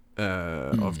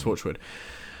of Torchwood.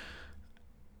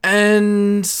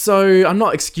 And so I'm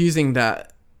not excusing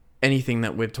that anything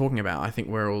that we're talking about. I think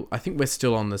we're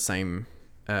still on the same.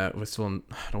 We're still on.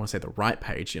 I don't want to say the right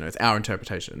page. It's our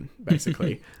interpretation,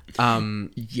 basically.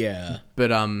 Yeah.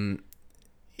 But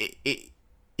it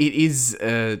is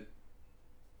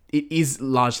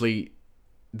largely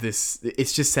this.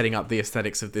 It's just setting up the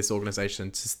aesthetics of this organization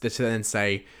to then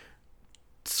say,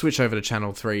 switch over to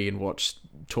Channel 3 and watch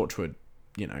Torchwood.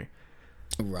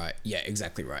 Right. Yeah.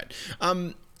 Exactly right.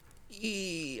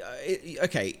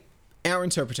 Okay, our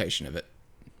interpretation of it,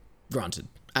 granted,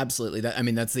 absolutely.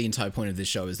 That's the entire point of this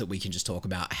show, is that we can just talk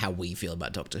about how we feel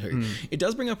about Doctor Who. It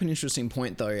does bring up an interesting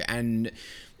point, though, and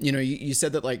you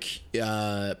said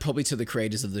that probably to the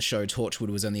creators of the show, Torchwood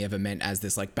was only ever meant as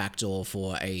this backdoor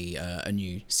for a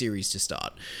new series to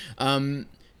start.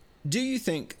 Do you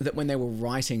think that when they were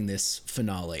writing this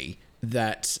finale,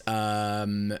 that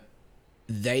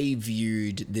they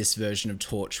viewed this version of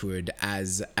Torchwood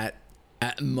as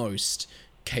at most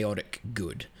chaotic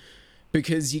good?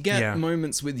 Because you get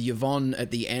moments with Yvonne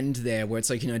at the end there where it's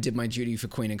like, I did my duty for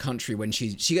Queen and Country, when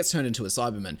she gets turned into a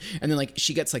Cyberman, and then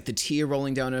she gets the tear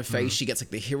rolling down her face, she gets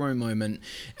the hero moment,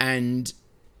 and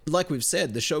like we've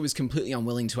said, the show is completely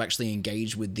unwilling to actually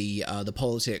engage with the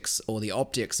politics or the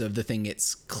optics of the thing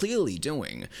it's clearly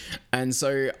doing. And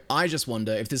so I just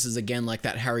wonder if this is again like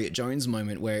that Harriet Jones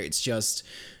moment, where it's just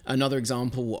another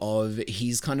example of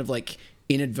he's kind of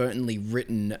inadvertently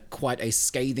written quite a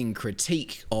scathing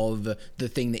critique of the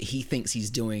thing that he thinks he's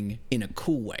doing in a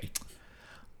cool way.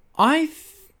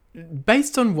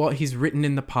 Based on what he's written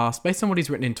in the past, based on what he's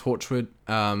written in Torchwood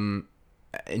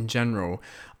in general,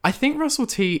 I think Russell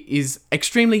T is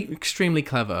extremely, extremely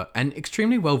clever and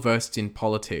extremely well versed in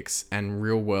politics and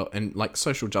real world and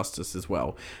social justice as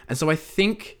well. And so I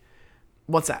think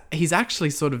what he's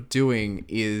actually sort of doing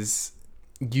is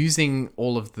using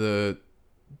all of the,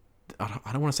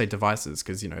 I don't want to say devices,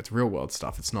 because it's real world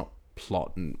stuff. It's not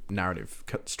plot and narrative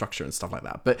structure and stuff like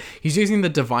that. But he's using the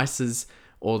devices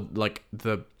or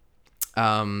the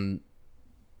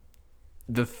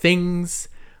things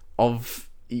of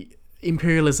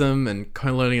imperialism and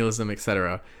colonialism,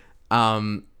 etc.,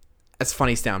 as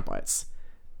funny sound bites,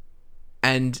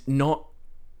 and not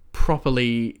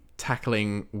properly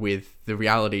tackling with the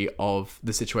reality of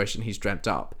the situation he's dreamt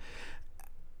up.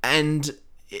 And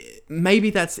maybe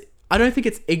that's, I don't think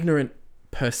it's ignorant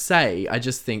per se. I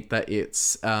just think that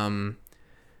it's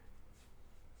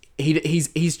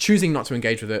he's choosing not to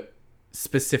engage with it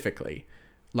specifically,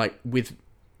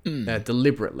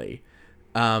 deliberately.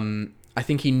 I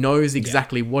think he knows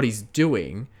exactly what he's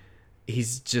doing. He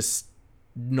just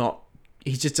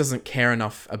doesn't care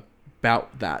enough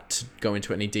about that to go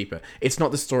into it any deeper. It's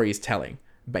not the story he's telling,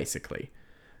 basically.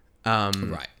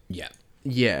 Right. Yeah.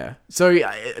 Yeah. So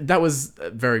that was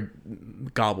very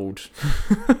garbled.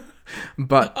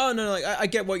 But no, I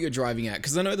get what you're driving at,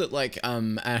 because I know that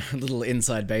a little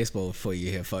inside baseball for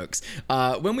you here, folks.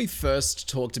 When we first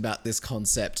talked about this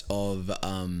concept of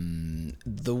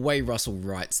the way Russell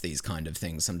writes these kind of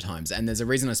things sometimes, and there's a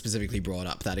reason I specifically brought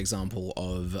up that example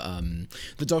of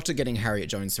the Doctor getting Harriet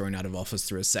Jones thrown out of office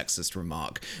through a sexist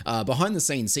remark. Behind the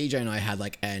scenes, CJ and I had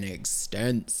an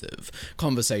extensive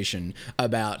conversation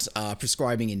about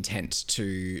prescribing intent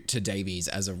to Davies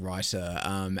as a writer,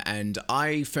 and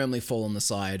I firmly fall on on the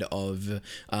side of,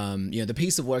 the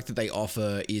piece of work that they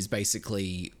offer is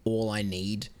basically all I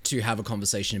need to have a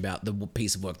conversation about the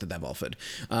piece of work that they've offered.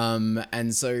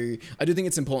 And so I do think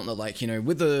it's important that, like,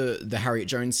 with the Harriet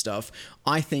Jones stuff,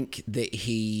 I think that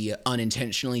he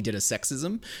unintentionally did a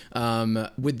sexism.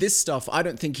 With this stuff, I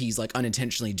don't think he's, like,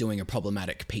 unintentionally doing a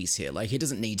problematic piece here. Like, he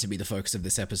doesn't need to be the focus of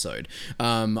this episode.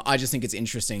 I just think it's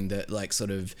interesting that, like,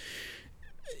 sort of,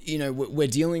 we're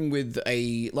dealing with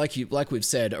like we've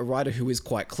said, a writer who is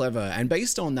quite clever, and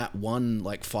based on that one,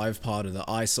 like, 5-parter that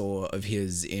I saw of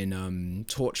his in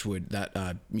Torchwood, that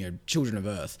Children of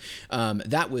Earth,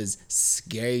 that was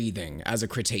scathing as a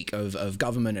critique of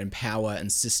government and power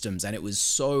and systems, and it was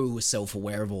so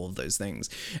self-aware of all of those things.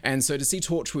 And so to see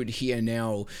Torchwood here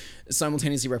now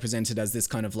simultaneously represented as this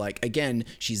kind of, like, again,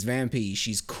 she's vampy,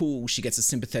 she's cool, she gets a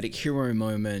sympathetic hero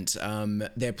moment,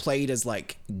 they're played as,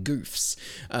 like, goofs,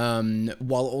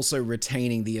 while also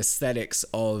retaining the aesthetics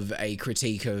of a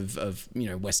critique of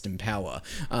Western power.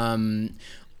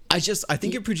 I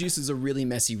think it produces a really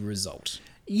messy result.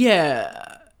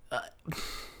 Yeah.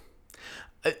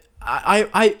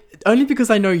 I only because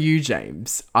I know you,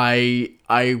 James, I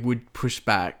would push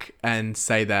back and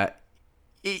say that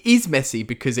it is messy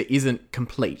because it isn't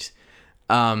complete.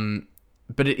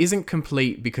 But it isn't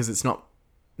complete because it's not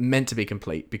meant to be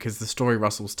complete, because the story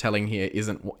Russell's telling here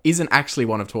isn't actually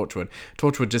one of Torchwood.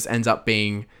 Torchwood just ends up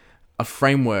being a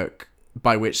framework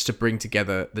by which to bring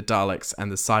together the Daleks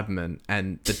and the Cybermen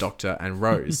and the Doctor and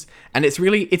Rose. And it's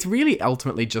really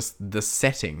ultimately just the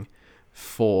setting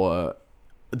for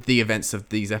the events of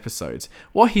these episodes.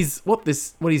 What he's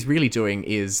really doing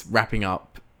is wrapping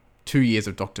up 2 years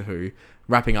of Doctor Who,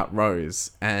 wrapping up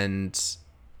Rose, and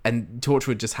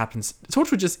Torchwood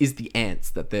just is the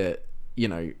ants that they're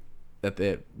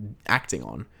acting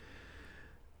on.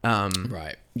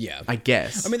 Right. Yeah. I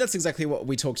guess. I mean, that's exactly what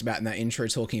we talked about in that intro,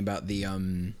 talking about the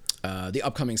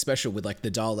upcoming special with, like,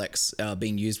 the Daleks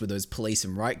being used with those police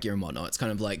and riot gear and whatnot. It's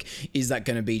kind of like, is that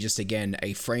going to be just, again,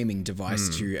 a framing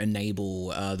device to enable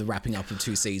the wrapping up of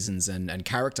 2 seasons and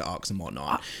character arcs and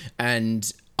whatnot?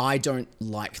 And I don't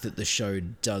like that the show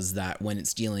does that when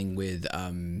it's dealing with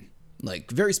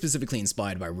like, very specifically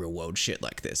inspired by real world shit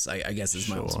like this, I guess is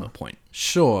my ultimate point.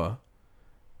 Sure.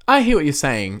 I hear what you're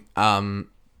saying.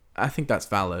 I think that's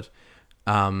valid.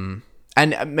 And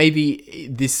maybe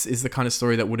this is the kind of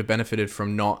story that would have benefited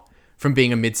from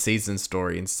being a mid-season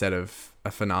story instead of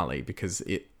a finale, because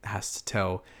it has to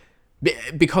tell,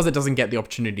 because it doesn't get the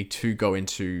opportunity to go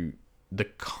into the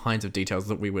kinds of details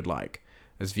that we would like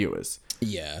as viewers.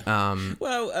 Yeah.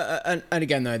 And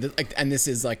again, though, and this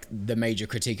is, like, the major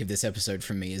critique of this episode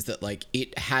from me, is that, like,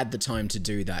 it had the time to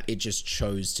do that. It just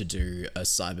chose to do a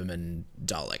Cyberman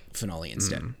Dalek finale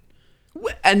instead.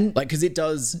 And, like, because it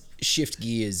does shift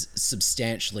gears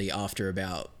substantially after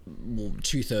about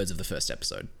 2/3 of the first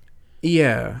episode.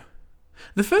 Yeah.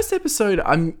 The first episode,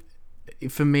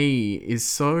 for me, is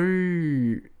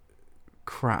so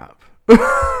crap.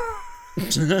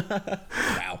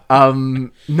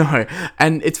 Wow. No.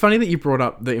 And it's funny that you brought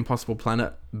up the Impossible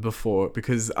Planet before,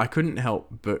 because I couldn't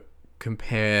help but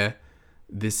compare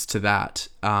this to that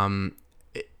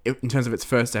in terms of its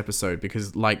first episode,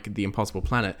 because, like the Impossible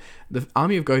Planet, the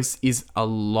Army of Ghosts is a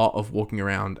lot of walking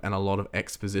around and a lot of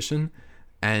exposition,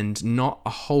 and not a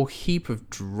whole heap of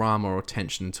drama or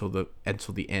tension until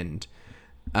the end.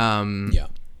 Yeah.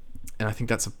 And I think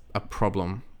that's a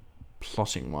problem,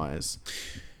 plotting wise.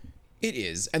 It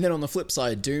is. And then on the flip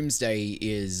side, Doomsday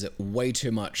is way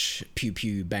too much pew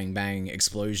pew, bang bang,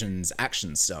 explosions,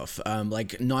 action stuff.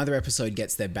 Like, neither episode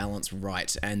gets their balance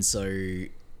right. And so,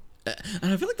 and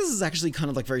I feel like this is actually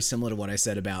kind of, like, very similar to what I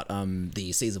said about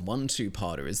the season 1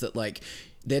 2-parter, is that, like,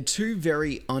 they're 2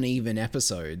 very uneven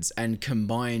episodes, and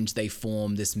combined they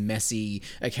form this messy,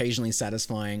 occasionally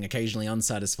satisfying, occasionally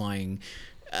unsatisfying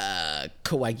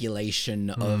coagulation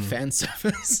of fan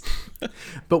service.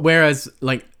 But whereas,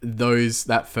 like,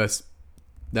 that first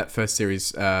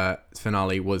series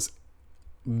finale was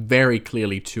very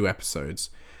clearly 2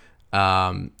 episodes,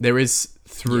 there is a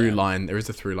through line,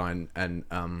 and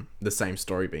the same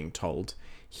story being told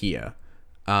here.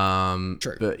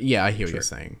 True. But yeah, I hear what you're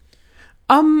saying.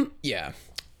 Yeah.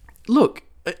 Look,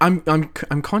 I'm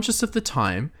conscious of the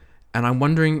time, and I'm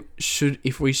wondering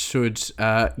if we should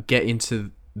get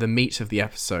into the meat of the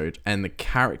episode and the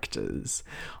characters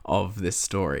of this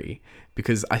story,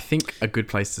 because I think a good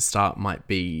place to start might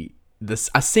be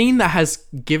a scene that has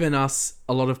given us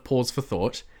a lot of pause for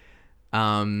thought,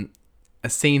 a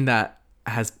scene that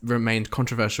has remained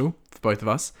controversial for both of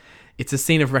us. It's a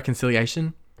scene of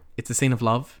reconciliation, it's a scene of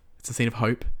love, it's a scene of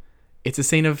hope, it's a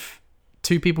scene of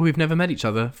 2 people who've never met each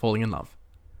other falling in love.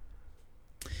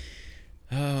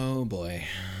 boy.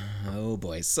 Oh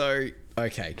boy. So,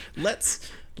 okay. Let's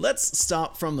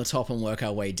start from the top and work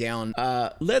our way down.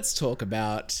 Let's talk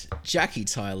about Jackie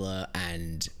Tyler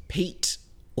and Pete.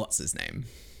 What's his name?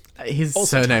 His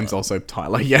Also surname's Tyler. also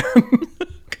Tyler, yeah.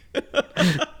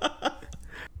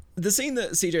 The scene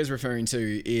that CJ is referring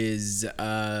to is,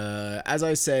 as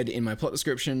I said in my plot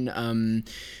description,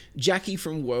 Jackie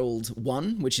from World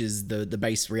 1, which is the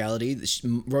base reality,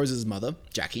 Rose's mother,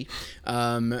 Jackie,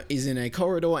 is in a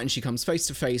corridor and she comes face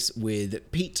to face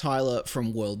with Pete Tyler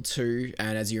from World 2.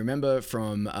 And as you remember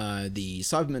from the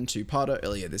Cyberman 2-parter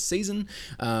earlier this season,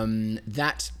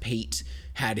 that Pete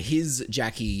had his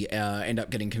Jackie end up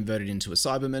getting converted into a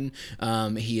Cyberman.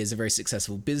 He is a very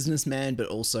successful businessman, but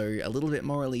also a little bit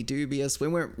morally dubious. We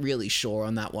weren't really sure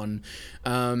on that one.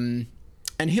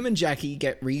 And him and Jackie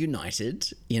get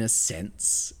reunited in a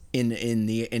sense. In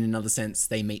another sense,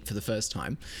 they meet for the first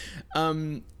time.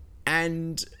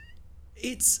 And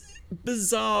it's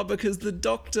bizarre because the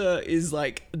Doctor is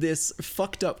like this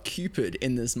fucked up Cupid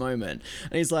in this moment,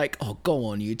 and he's like, oh, go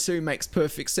on, you two, makes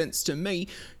perfect sense to me.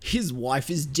 His wife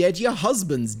is dead, your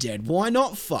husband's dead, why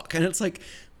not fuck? And it's like,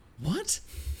 what?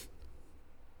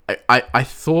 I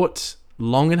thought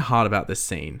long and hard about this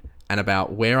scene and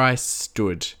about where I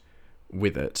stood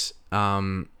with it,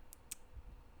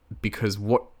 because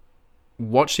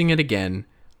watching it again,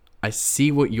 I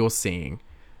see what you're seeing,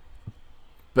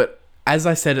 but as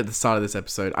I said at the start of this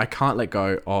episode, I can't let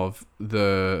go of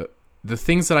the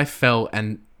things that I felt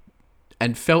and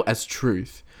felt as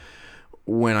truth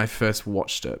when I first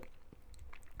watched it.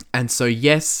 And so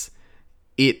yes,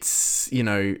 it's, you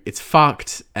know, it's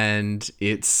fucked and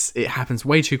it happens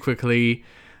way too quickly,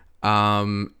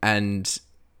 and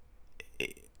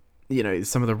you know,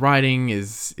 some of the writing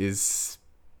is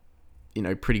you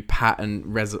know, pretty pat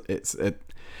and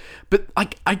but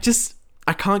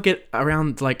I can't get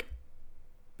around like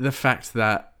the fact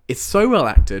that it's so well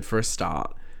acted for a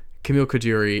start. Camille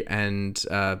Coduri and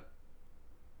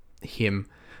him,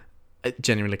 I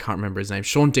genuinely can't remember his name,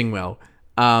 Sean Dingwell,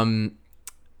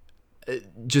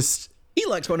 just... He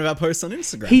liked one of our posts on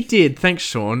Instagram. He did, thanks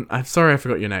Sean. I'm sorry I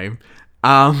forgot your name.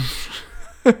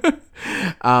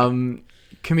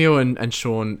 Camille and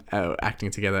Sean acting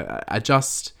together are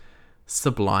just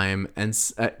sublime, and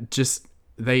just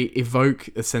they evoke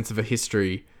a sense of a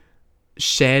history,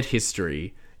 shared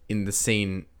history, in the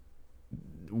scene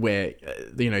where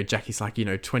you know, Jackie's like, you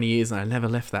know, 20 years and I never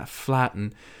left that flat,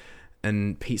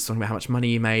 and Pete's talking about how much money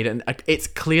he made, and it's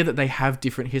clear that they have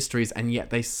different histories, and yet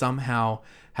they somehow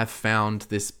have found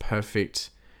this perfect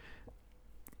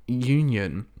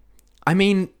union. I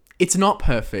mean, it's not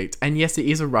perfect, and yes, it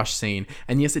is a rush scene,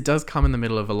 and yes, it does come in the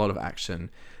middle of a lot of action,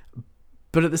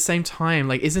 but at the same time,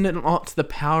 like, isn't it not the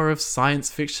power of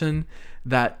science fiction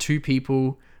that two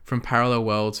people from parallel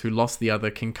worlds who lost the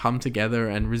other can come together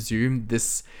and resume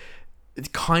this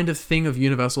kind of thing of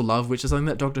universal love, which is something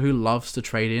that Doctor Who loves to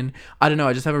trade in? I don't know,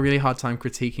 I just have a really hard time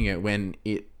critiquing it when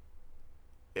it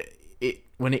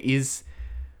is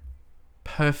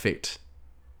perfect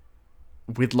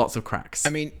with lots of cracks. I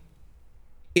mean,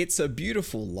 it's a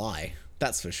beautiful lie,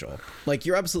 that's for sure. Like,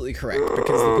 you're absolutely correct,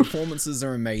 because the performances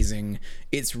are amazing.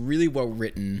 It's really well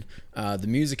written. The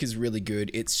music is really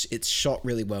good. It's shot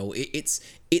really well.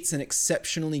 It's an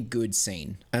exceptionally good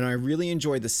scene, and I really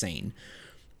enjoy the scene.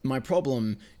 My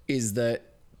problem is that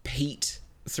Pete,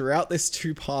 throughout this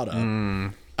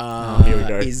two-parter, here we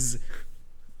go. is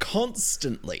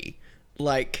constantly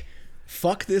like,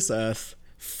 fuck this Earth,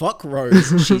 fuck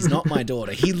Rose, she's not my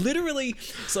daughter. He literally...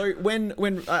 So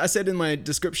when I said in my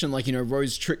description, like, you know,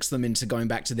 Rose tricks them into going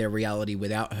back to their reality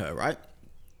without her, right?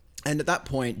 And at that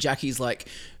point, Jackie's like,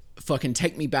 fucking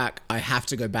take me back, I have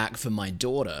to go back for my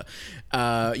daughter.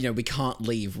 You know, we can't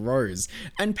leave Rose.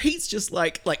 And Pete's just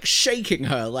like shaking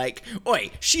her, like, oi,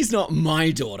 she's not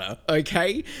my daughter,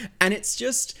 okay? And it's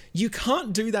just, you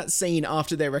can't do that scene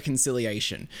after their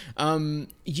reconciliation.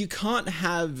 You can't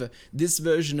have this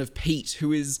version of Pete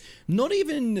who is not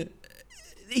even...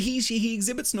 He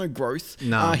exhibits no growth.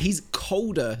 No. He's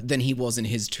colder than he was in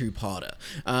his two-parter.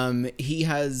 He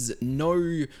has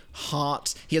no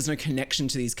heart. He has no connection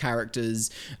to these characters.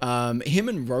 Him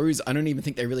and Rose, I don't even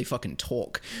think they really fucking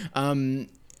talk.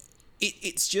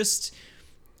 It's just...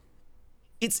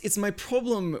 it's my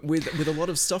problem with a lot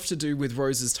of stuff to do with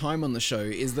Rose's time on the show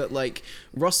is that like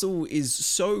Russell is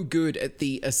so good at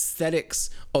the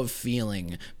aesthetics of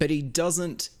feeling, but he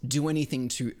doesn't do anything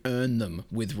to earn them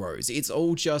with Rose. It's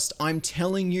all just, I'm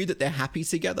telling you that they're happy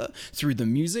together through the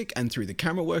music and through the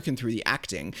camera work and through the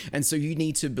acting, and so you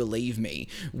need to believe me.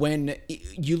 When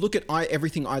you look at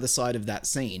everything either side of that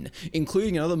scene,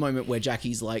 including another moment where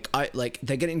Jackie's like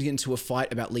they're getting into a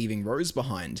fight about leaving Rose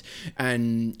behind,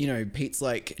 and you know Pete's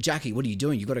like, Jackie, what are you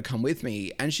doing? You got to come with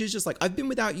me. And she's just like, I've been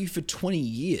without you for 20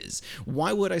 years.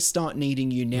 Why would I start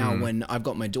needing you now when I've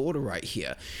got my daughter right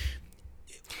here?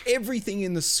 Everything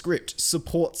in the script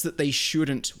supports that they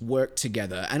shouldn't work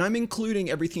together. And I'm including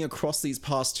everything across these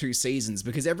past 2 seasons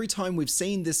because every time we've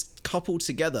seen this couple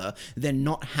together, they're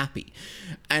not happy.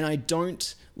 And I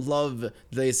don't love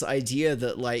this idea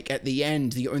that like at the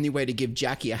end, the only way to give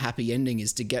Jackie a happy ending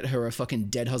is to get her a fucking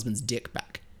dead husband's dick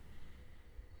back.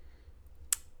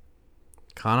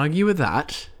 Can't argue with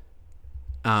that.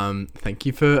 Thank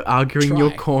you for arguing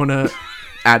your corner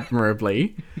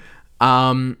admirably.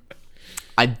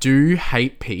 I do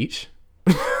hate Pete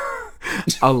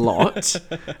a lot.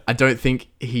 I don't think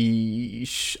he...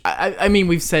 I mean,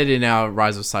 we've said in our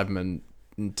Rise of Cybermen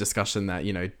discussion that,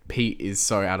 you know, Pete is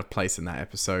so out of place in that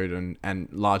episode and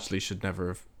largely should never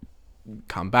have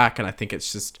come back. And I think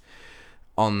it's just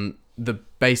on the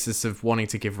basis of wanting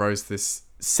to give Rose this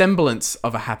semblance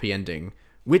of a happy ending,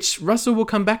 which Russell will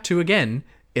come back to again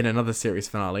in another series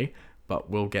finale, but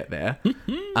we'll get there.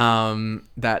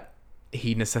 That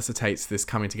he necessitates this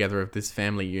coming together of this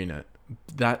family unit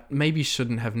that maybe should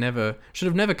have never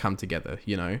come together,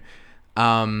 you know.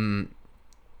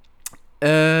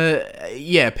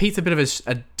 Yeah, Pete's a bit of a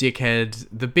dickhead.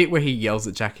 The bit where he yells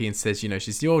at Jackie and says, you know,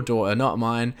 she's your daughter, not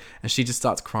mine, and she just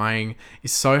starts crying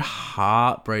is so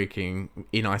heartbreaking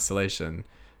in isolation,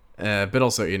 but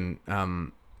also in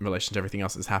relation to everything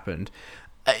else that's happened.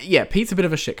 Yeah, Pete's a bit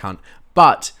of a shit cunt,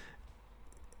 but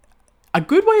a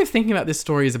good way of thinking about this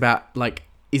story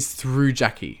is through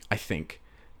Jackie, I think,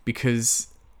 because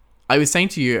I was saying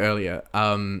to you earlier,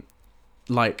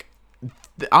 like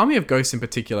the Army of Ghosts in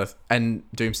particular, and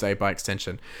Doomsday by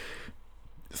extension,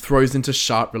 throws into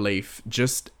sharp relief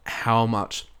just how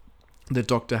much the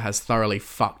Doctor has thoroughly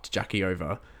fucked Jackie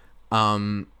over,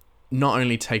 not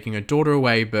only taking her daughter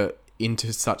away, but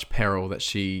into such peril that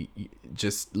she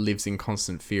just lives in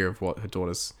constant fear of what her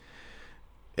daughter's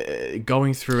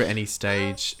going through at any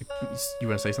stage. You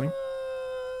want to say something?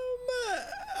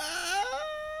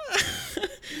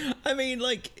 I mean,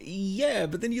 like, yeah,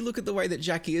 but then you look at the way that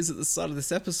Jackie is at the start of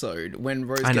this episode when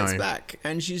Rose gets back,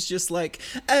 and she's just like,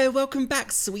 oh, welcome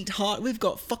back, sweetheart, we've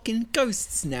got fucking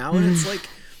ghosts now. And it's like,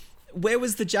 where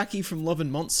was the Jackie from Love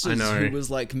and Monsters who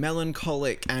was like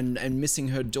melancholic and missing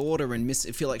her daughter and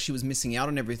feel like she was missing out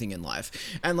on everything in life?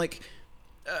 And like,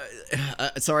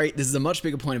 sorry, this is a much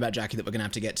bigger point about Jackie that we're gonna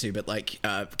have to get to, but like,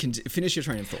 finish your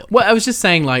train of thought. Well, I was just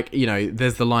saying, like, you know,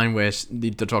 there's the line where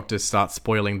the Doctor starts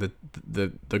spoiling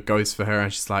the ghost for her,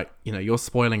 and she's like, you know, you're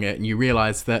spoiling it, and you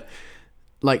realize that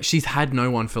like she's had no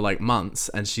one for like months,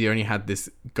 and she only had this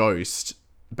ghost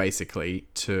basically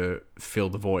to fill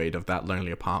the void of that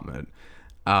lonely apartment.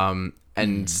 And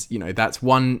you know, that's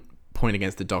one point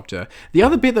against the Doctor. The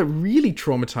other bit that really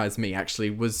traumatized me actually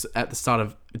was at the start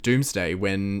of Doomsday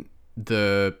when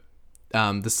the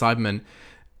Cybermen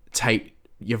take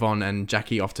Yvonne and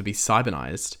Jackie off to be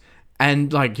cybernized,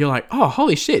 and like you're like, oh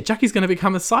holy shit, Jackie's gonna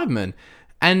become a Cyberman,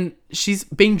 and she's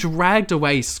being dragged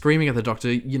away screaming at the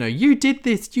Doctor, you know, you did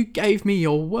this, you gave me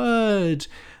your word.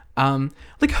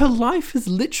 Like her life has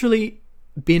literally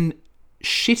been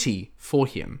shitty for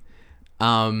him.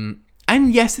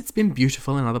 And yes, it's been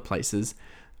beautiful in other places,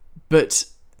 but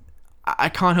I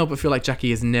can't help but feel like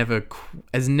Jackie has never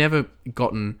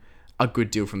gotten a good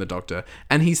deal from the Doctor,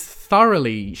 and he's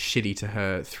thoroughly shitty to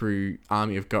her through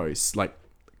Army of Ghosts, like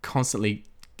constantly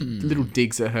little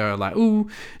digs at her, like, oh,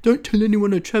 don't tell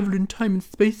anyone I travel in time and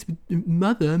space with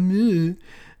mother. I'm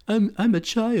a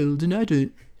child and I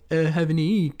don't have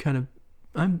any kind of,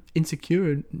 I'm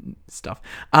insecure and stuff.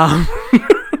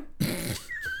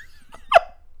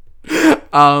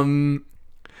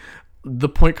 The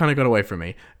point kind of got away from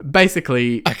me.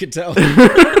 Basically, I could tell.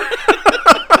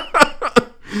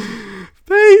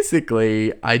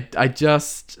 Basically,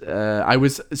 I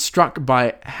was struck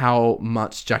by how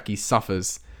much Jackie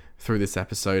suffers through this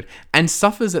episode, and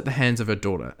suffers at the hands of her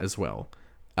daughter as well.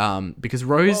 Because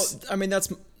Rose... Well, I mean,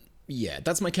 that's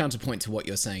my counterpoint to what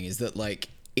you're saying, is that, like,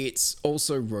 it's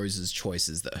also Rose's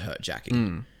choices that hurt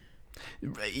Jackie.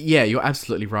 Yeah, you're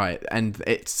absolutely right. And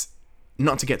it's...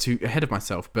 Not to get too ahead of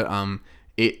myself, but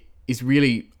it is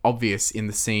really obvious in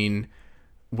the scene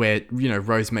where, you know,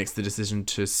 Rose makes the decision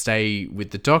to stay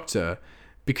with the Doctor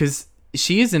because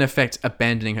she is in effect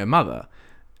abandoning her mother.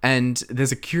 And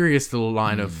there's a curious little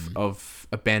line of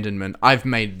abandonment. I've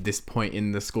made this point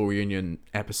in the school reunion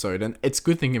episode, and it's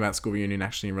good thinking about school reunion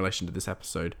actually in relation to this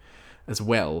episode as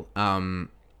well,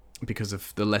 because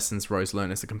of the lessons Rose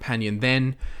learned as a companion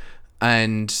then,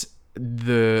 and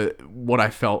what I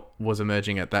felt was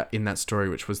emerging in that story,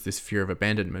 which was this fear of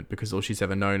abandonment, because all she's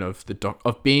ever known of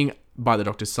being by the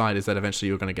Doctor's side is that eventually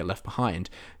you're going to get left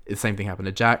behind. The same thing happened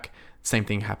to Jack. Same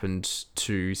thing happened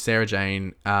to Sarah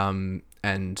Jane.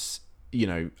 And, you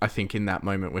know, I think in that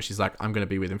moment where she's like, I'm going to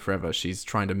be with him forever, she's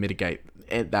trying to mitigate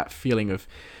that feeling of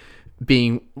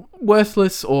being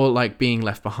worthless or like being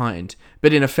left behind.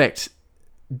 But in effect,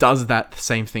 does that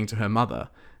same thing to her mother.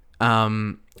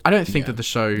 I don't think that the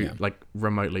show like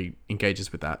remotely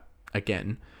engages with that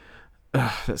again.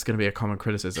 That's going to be a common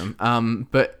criticism.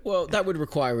 But well, that would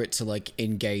require it to like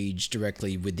engage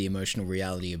directly with the emotional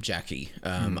reality of Jackie,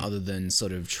 other than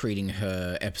sort of treating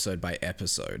her episode by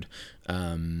episode,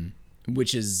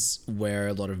 which is where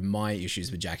a lot of my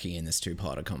issues with Jackie in this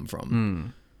two-parter come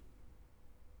from.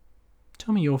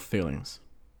 Tell me your feelings.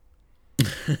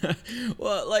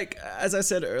 Well, like, as I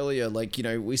said earlier, like, you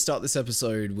know, we start this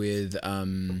episode with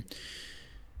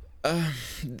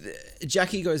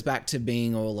Jackie goes back to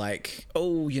being all like,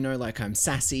 oh, you know, like I'm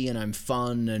sassy and I'm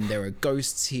fun and there are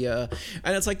ghosts here.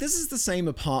 And it's like, this is the same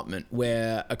apartment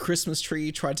where a Christmas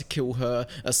tree tried to kill her,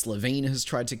 a Slovene has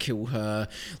tried to kill her.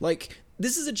 Like,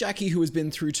 this is a Jackie who has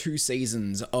been through 2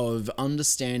 seasons of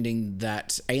understanding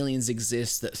that aliens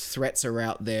exist, that threats are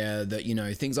out there, that, you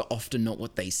know, things are often not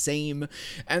what they seem.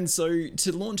 And so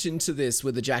to launch into this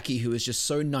with a Jackie who is just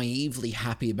so naively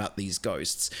happy about these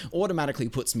ghosts automatically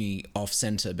puts me off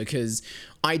center, because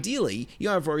ideally you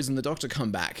have Rose and the Doctor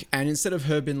come back, and instead of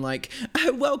her being like,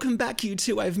 oh, welcome back you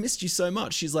two, I've missed you so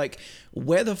much, she's like,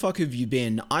 where the fuck have you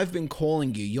been? I've been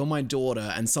calling you, you're my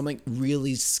daughter, and something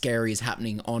really scary is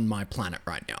happening on my planet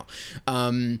right now.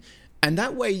 And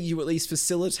that way you at least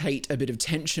facilitate a bit of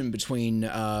tension between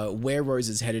where Rose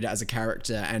is headed as a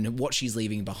character and what she's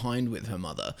leaving behind with her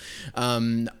mother.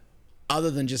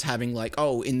 Other than just having like,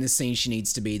 oh, in this scene she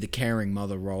needs to be the caring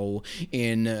mother role.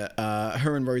 In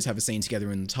her and Rose have a scene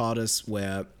together in the TARDIS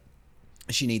where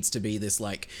she needs to be this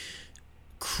like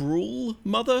cruel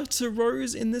mother to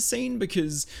Rose in this scene,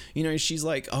 because, you know, she's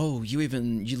like, oh, you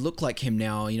look like him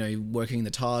now, you know, working the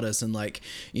TARDIS, and like,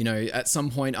 you know, at some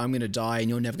point I'm gonna die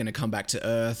and you're never gonna come back to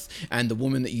Earth, and the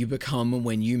woman that you become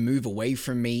when you move away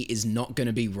from me is not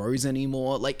gonna be Rose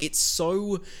anymore. Like, it's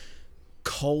so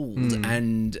cold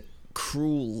and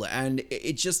cruel, and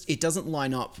it doesn't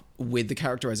line up with the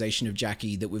characterization of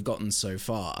Jackie that we've gotten so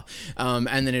far.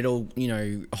 And then it all, you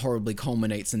know, horribly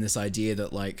culminates in this idea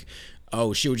that like,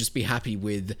 oh, she'll just be happy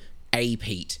with a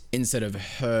Pete instead of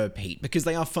her Pete, because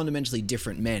they are fundamentally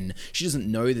different men. She doesn't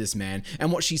know this man,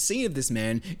 and what she sees of this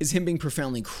man is him being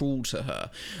profoundly cruel to her.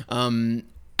 And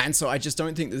so I just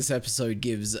don't think that this episode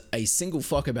gives a single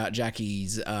fuck about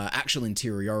Jackie's actual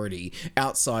interiority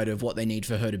outside of what they need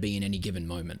for her to be in any given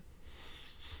moment.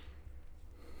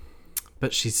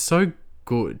 But she's so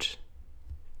good.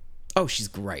 Oh, she's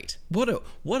great. What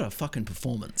a fucking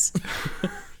performance.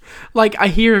 Like, I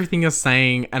hear everything you're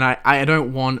saying, and I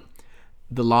don't want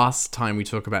the last time we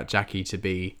talk about Jackie to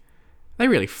be, they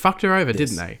really fucked her over,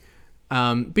 didn't they?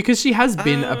 Because she has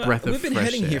been a breath of fresh air. We've been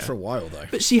heading here for a while, though.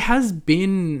 But she has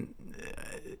been...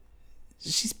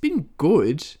 she's been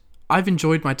good. I've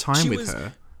enjoyed my time with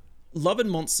her. Love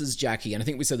and Monsters Jackie, and I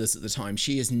think we said this at the time,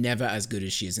 she is never as good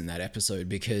as she is in that episode,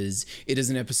 because it is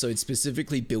an episode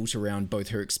specifically built around both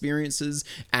her experiences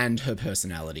and her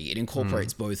personality. It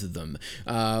incorporates both of them,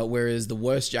 whereas the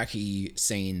worst Jackie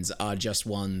scenes are just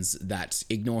ones that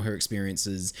ignore her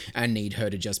experiences and need her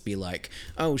to just be like,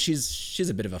 oh, she's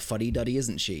a bit of a fuddy-duddy,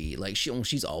 isn't she? Like,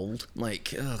 she's old.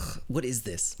 Like, ugh, what is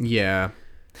this? Yeah.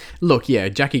 Look, yeah,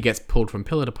 Jackie gets pulled from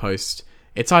pillar to post.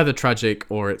 It's either tragic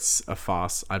or it's a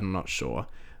farce. I'm not sure.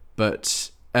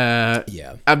 But a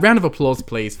round of applause,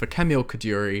 please, for Camille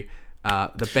Coduri,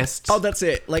 the best... Oh, that's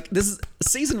it. Like, this is a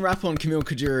season wrap on Camille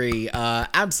Coduri.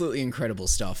 Absolutely incredible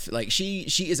stuff. Like, she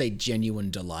is a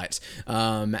genuine delight.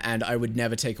 And I would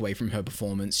never take away from her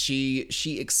performance. She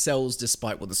excels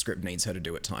despite what the script needs her to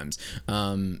do at times.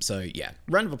 So, yeah,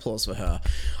 round of applause for her.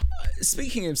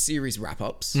 Speaking of series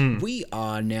wrap-ups, we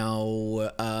are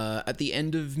now at the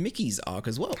end of Mickey's arc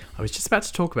as well. I was just about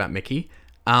to talk about Mickey,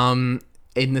 in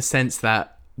the sense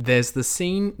that there's the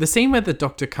scene where the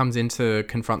Doctor comes in to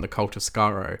confront the cult of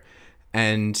Skaro,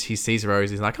 and he sees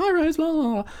Rose. He's like, "Hi, Rose," blah,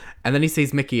 blah, blah. And then he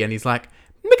sees Mickey, and he's like,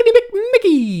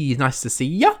 "Mickey, nice to see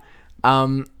ya."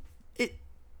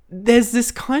 there's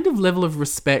this kind of level of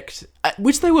respect,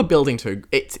 which they were building to.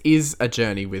 It is a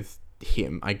journey with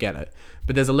him, I get it.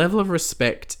 But there's a level of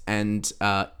respect and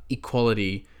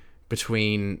equality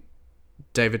between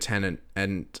David Tennant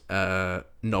and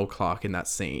Noel Clarke in that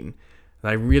scene that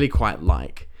I really quite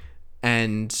like.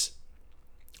 And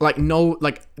like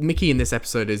Mickey in this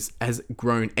episode has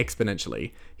grown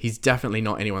exponentially. He's definitely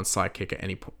not anyone's sidekick at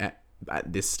any point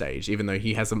at this stage, even though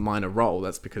he has a minor role.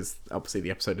 That's because obviously the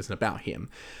episode isn't about him.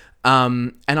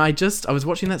 And I was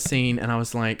watching that scene and I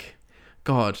was like,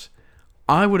 God,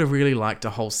 I would have really liked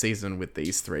a whole season with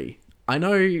these three. I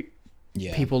know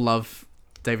people love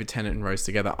David Tennant and Rose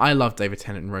together. I love David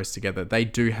Tennant and Rose together. They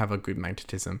do have a good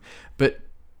magnetism, but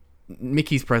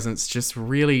Mickey's presence just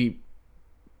really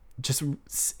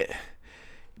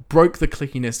broke the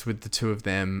clickiness with the two of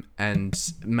them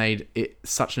and made it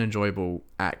such an enjoyable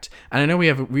act. And I know we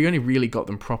only really got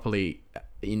them properly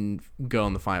in Girl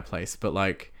in the Fireplace, but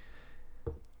like,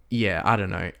 yeah, I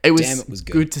don't know. It was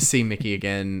good to see Mickey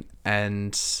again,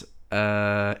 and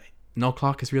Noel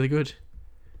Clarke is really good.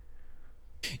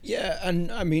 Yeah,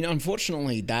 and I mean,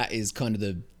 unfortunately, that is kind of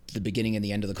the beginning and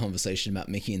the end of the conversation about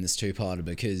Mickey in this two-parter,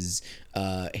 because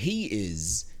he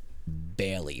is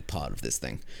barely part of this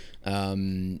thing.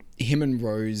 Him and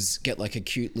Rose get like a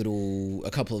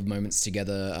couple of moments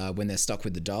together when they're stuck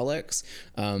with the Daleks,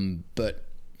 but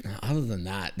other than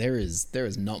that, there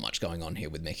is not much going on here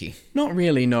with Mickey. Not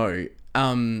really, no.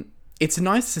 It's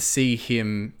nice to see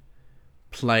him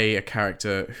play a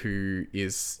character who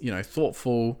is,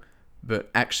 thoughtful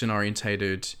but action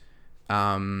orientated.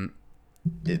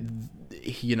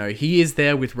 He is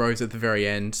there with Rose at the very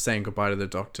end, saying goodbye to the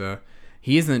Doctor.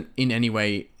 He isn't in any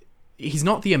way. He's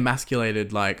not the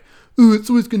emasculated, like, oh, it's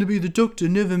always going to be the Doctor,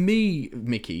 never me,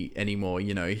 Mickey anymore.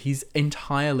 He's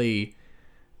entirely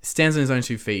stands on his own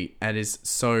 2 feet and is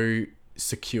so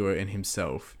secure in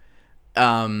himself.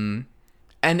 And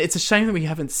it's a shame that we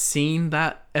haven't seen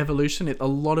that evolution. A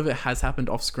lot of it has happened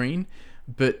off screen,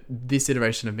 but this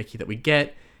iteration of Mickey that we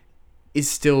get is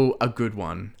still a good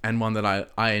one, and one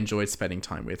that I enjoyed spending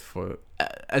time with for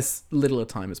as little a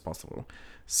time as possible.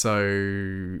 So,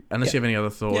 unless you have any other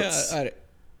thoughts.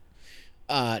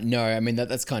 No, I mean,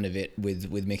 that's kind of it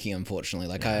with Mickey, unfortunately.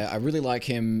 Like, I really like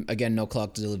him. Again, Noel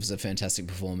Clarke delivers a fantastic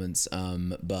performance.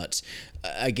 But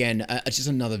again, just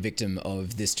another victim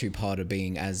of this two-parter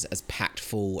being as packed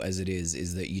full as it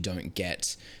is that you don't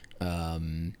get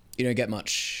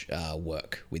much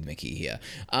work with Mickey here.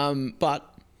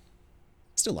 But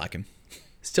still like him.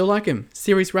 Still like him.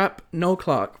 Series wrap, Noel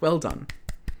Clarke. Well done.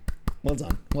 Well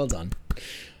done.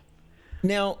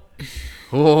 Now,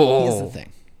 here's the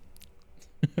thing.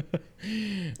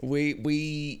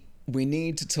 we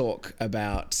need to talk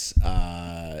about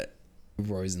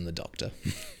Rose and the Doctor.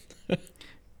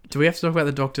 Do we have to talk about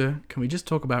the Doctor? Can we just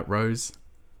talk about Rose?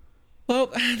 Well,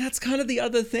 that's kind of the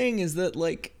other thing, is that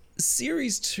like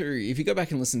series 2, if you go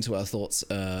back and listen to our thoughts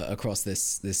across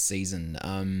this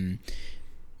season,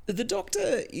 the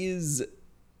Doctor is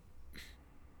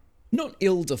not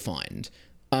ill-defined,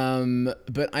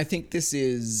 but I think this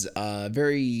is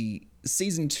very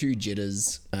season 2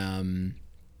 jitters.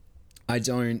 I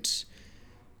don't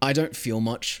feel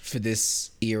much for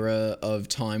this era of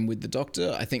time with the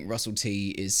Doctor. I think Russell T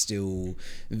is still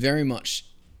very much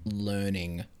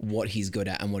learning what he's good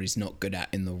at and what he's not good at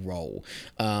in the role.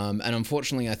 And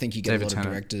unfortunately, I think you get David a lot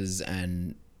of directors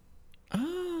and...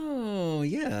 Oh,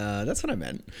 yeah, that's what I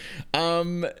meant.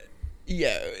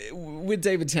 With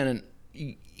David Tennant,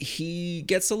 he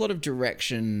gets a lot of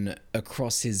direction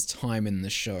across his time in the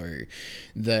show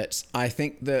that I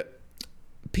think that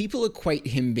people equate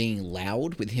him being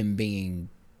loud with him being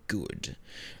good.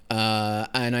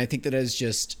 And I think that as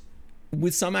just...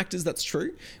 With some actors, that's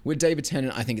true. With David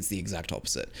Tennant, I think it's the exact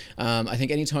opposite. I think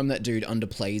anytime that dude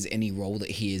underplays any role that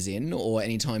he is in, or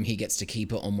anytime he gets to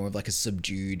keep it on more of like a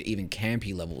subdued, even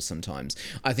campy level sometimes,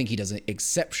 I think he does an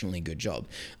exceptionally good job.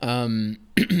 And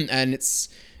it's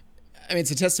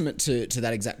a testament to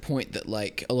that exact point that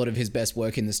like a lot of his best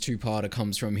work in this two-parter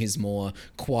comes from his more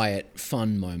quiet,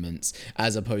 fun moments,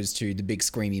 as opposed to the big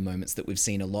screamy moments that we've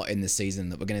seen a lot in this season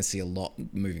that we're going to see a lot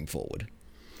moving forward.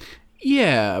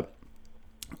 Yeah,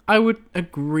 I would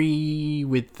agree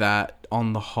with that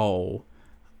on the whole.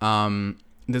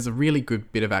 There's a really good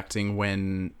bit of acting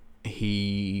when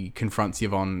he confronts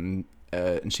Yvonne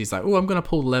and she's like, oh, I'm going to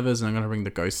pull the levers and I'm going to bring the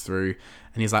ghost through.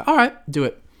 And he's like, all right, do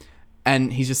it.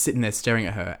 And he's just sitting there staring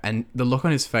at her. And the look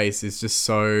on his face is just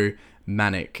so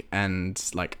manic and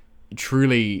like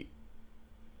truly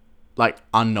like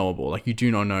unknowable. Like you do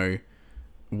not know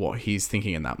what he's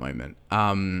thinking in that moment.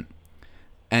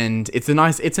 And it's a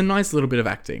nice little bit of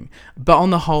acting. But on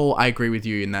the whole, I agree with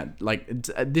you in that, like,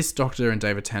 this Doctor and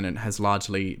David Tennant has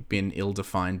largely been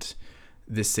ill-defined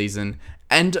this season.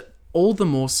 And all the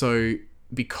more so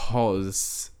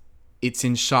because it's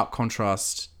in sharp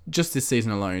contrast, just this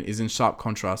season alone, is in sharp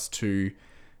contrast to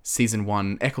season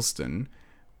 1 Eccleston,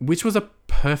 which was a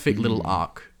perfect little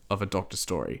arc of a Doctor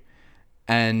story.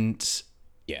 And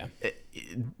yeah,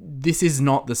 this is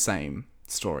not the same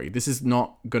story. This is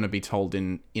not going to be told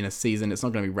in a season. It's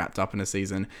not going to be wrapped up in a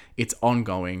season. It's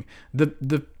ongoing. The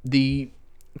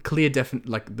clear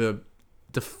the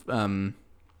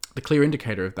clear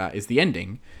indicator of that is the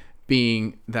ending,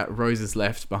 being that Rose is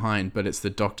left behind, but it's the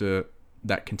Doctor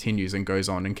that continues and goes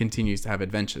on and continues to have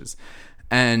adventures.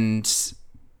 And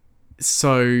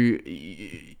so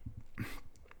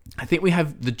I think we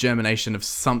have the germination of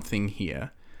something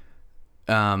here,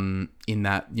 in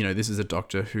that, you know, this is a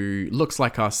Doctor who looks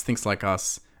like us, thinks like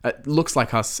us, talks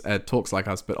like us,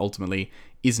 but ultimately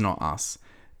is not us,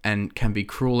 and can be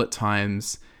cruel at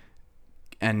times,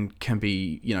 and can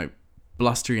be, you know,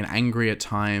 blustery and angry at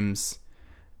times.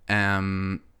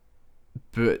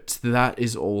 But that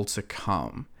is all to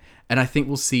come. And I think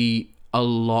we'll see a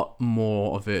lot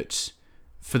more of it,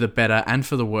 for the better and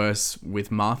for the worse, with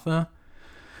Martha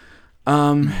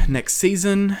next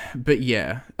season. But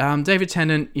yeah, David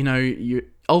Tennant, you know,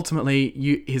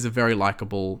 he's a very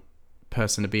likable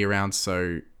person to be around,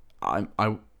 so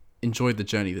I enjoyed the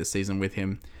journey this season with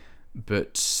him.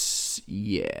 But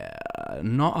yeah,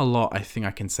 not a lot I think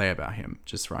I can say about him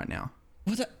just right now.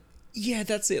 Yeah,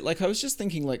 that's it. Like, I was just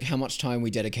thinking, like, how much time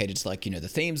we dedicated to, like, you know, the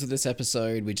themes of this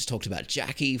episode. We just talked about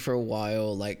Jackie for a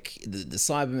while, like, the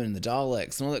Cybermen and the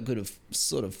Daleks and all that good of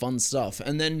sort of fun stuff.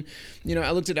 And then, you know,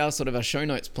 I looked at our show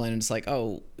notes plan, and it's like,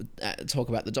 talk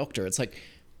about the Doctor. It's like,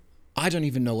 I don't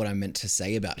even know what I meant to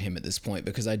say about him at this point,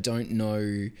 because I don't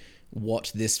know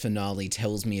what this finale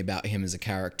tells me about him as a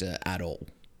character at all.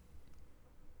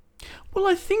 Well,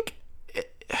 I think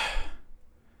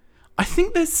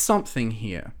there's something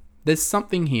here. There's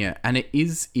something here, and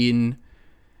it's in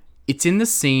the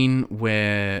scene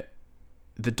where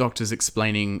the Doctor's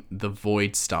explaining the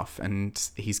void stuff, and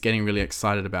he's getting really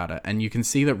excited about it, and you can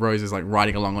see that Rose is like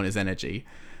riding along on his energy,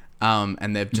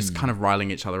 and they're just kind of riling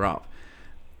each other up,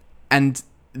 and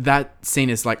that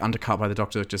scene is like undercut by the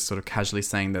Doctor just sort of casually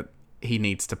saying that he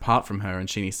needs to part from her and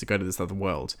she needs to go to this other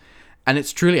world, and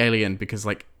it's truly alien because,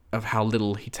 like, of how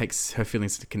little he takes her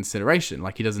feelings into consideration.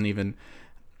 Like, he doesn't even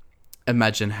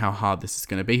imagine how hard this is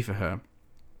going to be for her.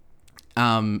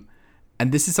 And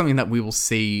this is something that we will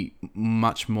see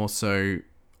much more so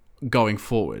going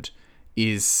forward,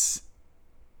 is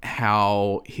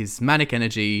how his manic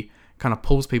energy kind of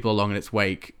pulls people along in its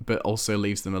wake, but also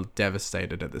leaves them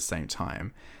devastated at the same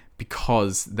time,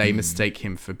 because they mistake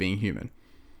him for being human,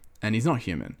 and he's not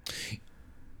human.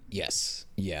 Yes.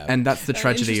 Yeah. And that's the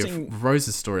tragedy of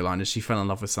Rose's storyline, is she fell in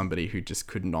love with somebody who just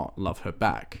could not love her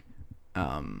back.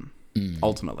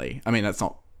 Ultimately, I mean, that's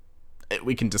not,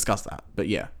 we can discuss that, but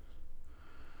yeah.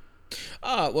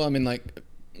 Well, I mean, like,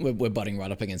 we're butting right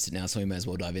up against it now, so we may as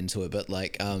well dive into it. But,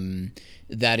 like,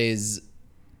 that is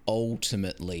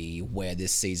ultimately where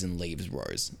this season leaves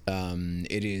Rose.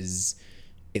 It's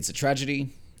a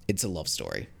tragedy. It's a love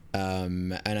story.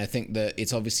 And I think that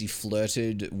it's obviously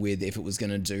flirted with if it was going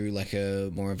to do like a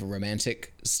more of a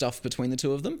romantic stuff between the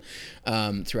two of them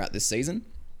throughout this season.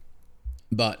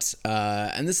 But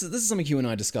and this is something you and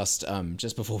I discussed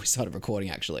just before we started recording,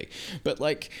 actually. But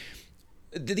like,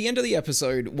 the end of the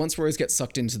episode, once Rose gets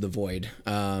sucked into the void,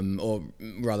 or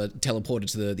rather teleported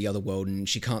to the other world, and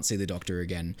she can't see the Doctor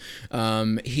again,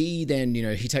 he then, you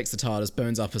know, he takes the TARDIS,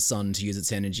 burns up a sun to use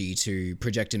its energy to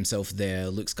project himself there,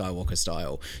 Luke Skywalker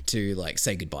style, to like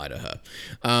say goodbye to her.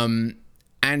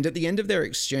 And at the end of their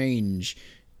exchange,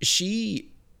 she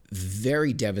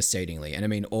very devastatingly, and I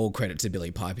mean all credit to Billie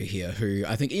Piper here, who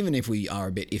I think, even if we are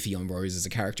a bit iffy on Rose as a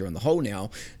character on the whole now,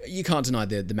 you can't deny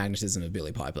the magnetism of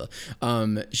Billie Piper.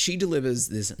 She delivers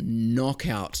this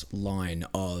knockout line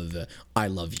of "I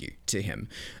love you" to him.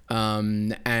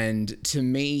 And to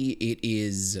me, it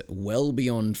is well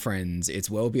beyond friends. It's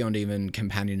well beyond even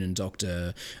companion and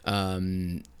Doctor.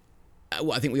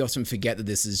 I think we often forget that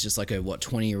this is just like a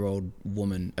 20-year-old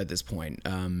woman at this point.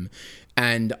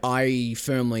 And I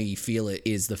firmly feel it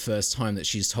is the first time that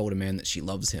she's told a man that she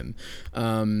loves him.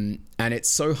 And it's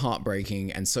so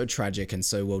heartbreaking and so tragic and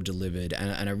so well delivered.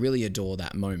 And I really adore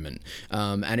that moment.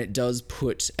 And it does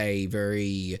put a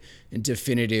very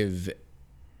definitive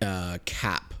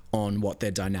cap on what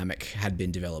their dynamic had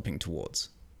been developing towards.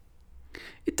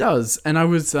 It does. And I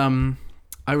was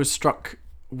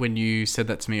when you said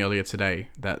that to me earlier today,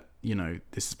 that, you know,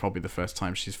 this is probably the first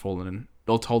time she's fallen in,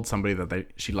 or told somebody that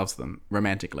she loves them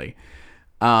romantically.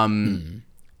 And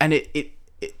it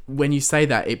when you say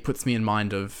that, it puts me in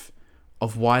mind of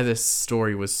why this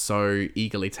story was so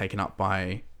eagerly taken up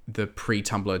by the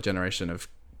pre-Tumblr generation of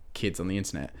kids on the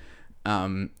internet,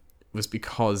 was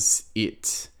because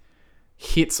it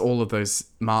hits all of those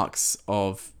marks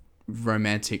of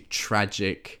romantic,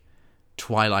 tragic,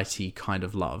 Twilighty kind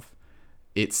of love.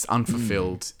 It's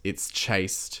unfulfilled, it's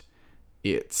chaste,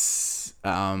 it's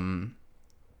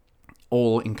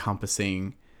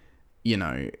all-encompassing, you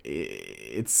know,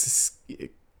 it's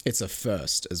a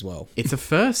first as well. It's a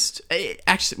first.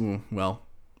 Actually, well,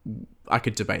 I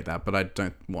could debate that, but I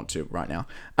don't want to right now.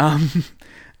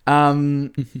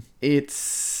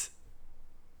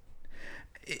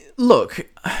 Look,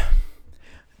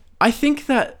 I think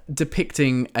that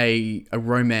depicting a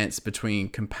romance between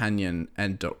companion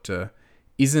and Doctor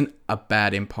isn't a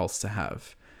bad impulse to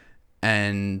have.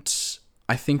 And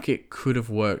I think it could have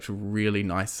worked really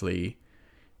nicely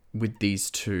with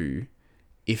these two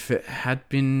if it had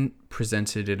been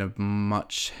presented in a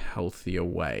much healthier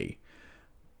way.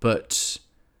 But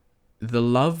the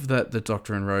love that the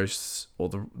Doctor and Rose, or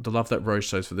the love that Rose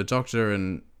shows for the Doctor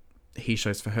and he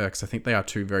shows for her, because I think they are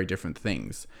two very different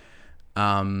things,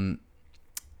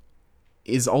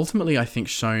 is ultimately, I think,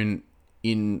 shown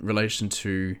in relation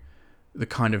to the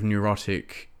kind of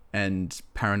neurotic and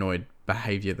paranoid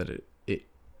behavior that it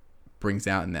brings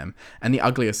out in them, and the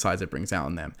uglier sides it brings out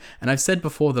in them. And I've said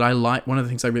before that I like, one of the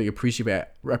things I really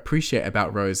appreciate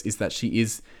about Rose is that she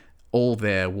is all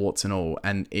there, warts and all,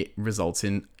 and it results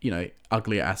in, you know,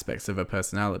 uglier aspects of her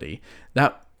personality.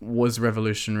 That was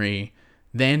revolutionary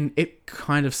then. It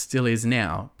kind of still is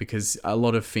now, because a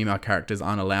lot of female characters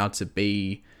aren't allowed to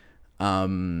be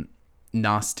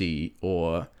nasty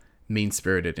or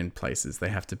mean-spirited in places. They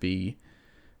have to be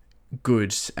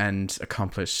good and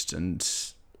accomplished and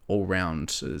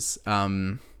all-rounders.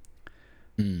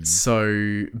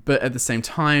 So, but at the same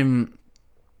time,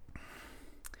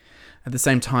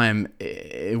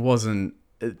 it wasn't,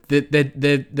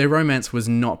 their romance was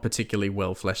not particularly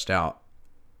well fleshed out.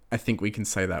 I think we can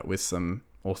say that with some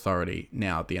authority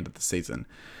now at the end of the season.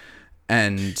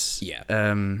 And yeah,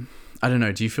 I don't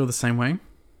know, do you feel the same way?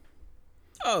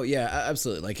 Oh yeah,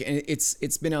 absolutely. Like,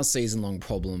 it's been our season-long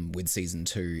problem with season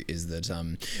 2 is that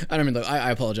I don't mean, look,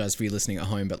 I apologize for you listening at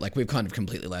home, but like we've kind of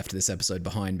completely left this episode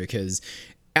behind, because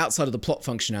outside of the plot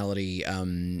functionality,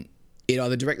 it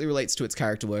either directly relates to its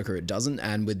character work or it doesn't.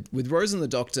 And with Rose and the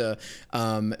Doctor,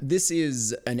 this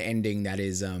is an ending that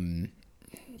is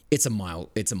it's a mile.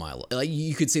 Like,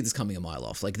 you could see this coming a mile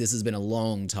off. Like, this has been a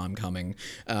long time coming.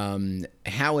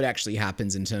 How it actually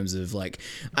happens in terms of, like,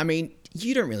 I mean,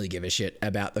 you don't really give a shit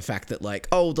about the fact that, like,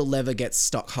 oh, the lever gets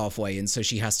stuck halfway and so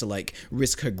she has to, like,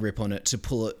 risk her grip on it to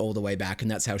pull it all the way back,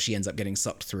 and that's how she ends up getting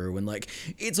sucked through. And, like,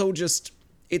 it's all just,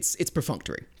 it's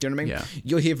perfunctory. Do you know what I mean? Yeah.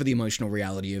 You're here for the emotional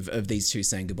reality of these two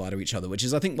saying goodbye to each other, which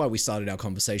is, I think, why we started our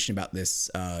conversation about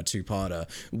this two-parter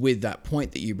with that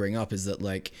point that you bring up, is that,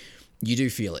 like, you do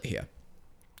feel it here.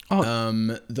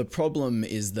 The problem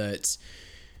is that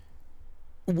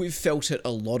we've felt it a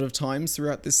lot of times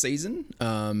throughout this season,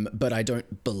 but I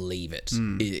don't believe it,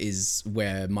 is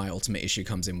where my ultimate issue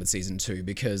comes in with season 2,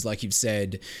 because like you've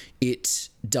said, it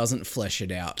doesn't flesh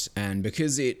it out, and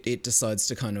because it decides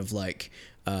to kind of like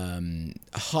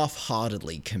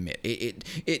half-heartedly commit. It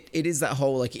is that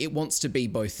whole, like, it wants to be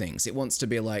both things. It wants to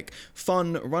be like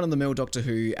fun, run-of-the-mill Doctor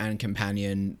Who and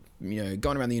companion, you know,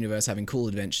 going around the universe having cool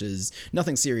adventures.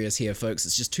 Nothing serious here, folks.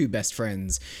 It's just two best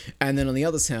friends. And then on the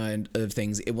other side of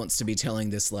things, it wants to be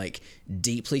telling this, like,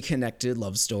 deeply connected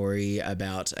love story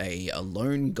about a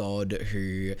lone god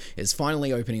who is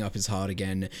finally opening up his heart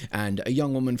again, and a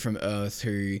young woman from Earth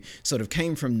who sort of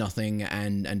came from nothing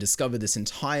and discovered this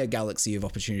entire galaxy of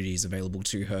opportunities available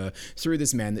to her through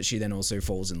this man that she then also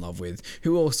falls in love with,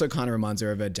 who also kind of reminds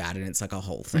her of her dad, and it's like a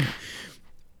whole thing.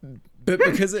 But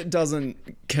because it doesn't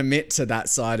commit to that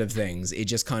side of things, it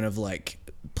just kind of like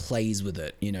plays with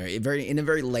it, you know, in a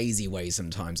very lazy way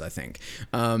sometimes, I think.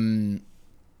 You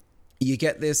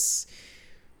get this,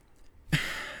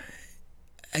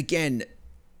 again,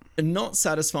 not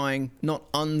satisfying, not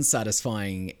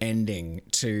unsatisfying ending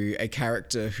to a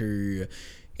character who,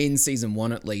 in season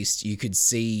 1 at least, you could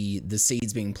see the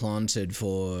seeds being planted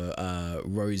for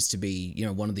Rose to be, you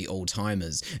know, one of the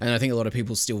old-timers. And I think a lot of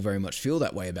people still very much feel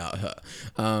that way about her.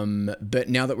 But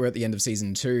now that we're at the end of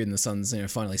season 2 and the sun's, you know,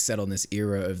 finally set on this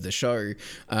era of the show,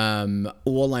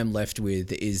 all I'm left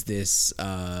with is this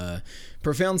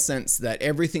profound sense that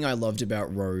everything I loved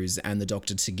about Rose and the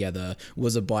Doctor together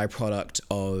was a byproduct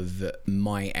of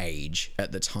my age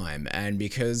at the time. And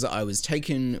because I was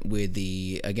taken with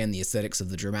the aesthetics of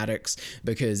the dramatics,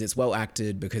 because it's well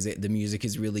acted, because the music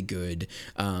is really good,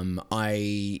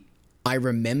 I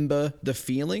remember the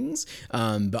feelings,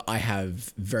 but I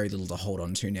have very little to hold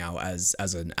on to now as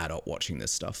an adult watching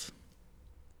this stuff.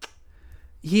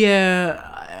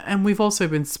 Yeah, and we've also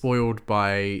been spoiled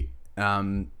by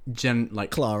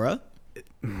Clara.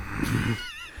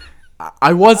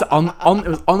 I was on it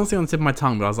was honestly on the tip of my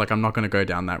tongue, but I was like, I'm not going to go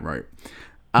down that route.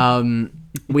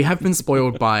 We have been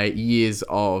spoiled by years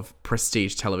of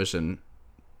prestige television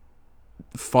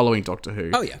following Doctor Who.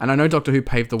 Oh yeah, and I know Doctor Who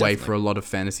paved the way for a lot of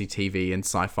fantasy TV and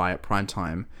sci-fi at prime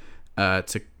time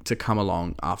to come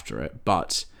along after it.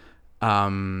 But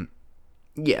yeah,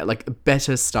 like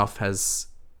better stuff has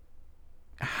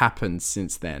happened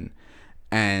since then,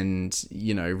 and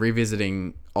you know,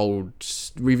 revisiting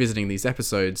these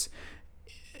episodes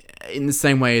in the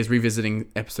same way as revisiting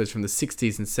episodes from the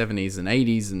 60s and 70s and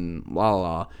 80s and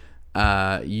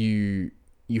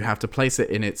you have to place it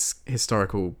in its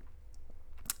historical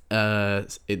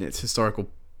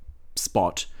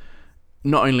spot,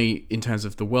 not only in terms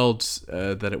of the world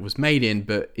that it was made in,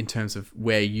 but in terms of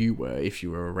where you were, if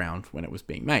you were around when it was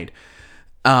being made.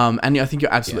 And I think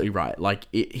you're absolutely right. Like,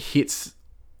 it hits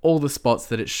all the spots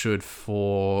that it should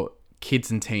for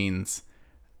kids and teens,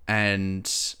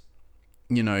 and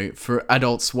you know, for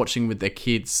adults watching with their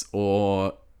kids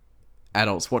or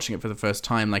adults watching it for the first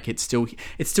time. Like, it still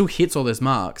hits all those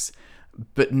marks,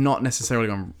 but not necessarily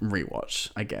on rewatch,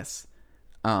 I guess.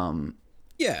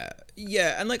 Yeah,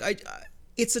 and like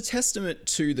it's a testament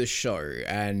to the show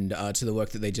and to the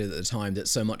work that they did at the time that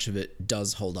so much of it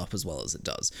does hold up as well as it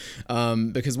does.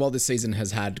 Because while this season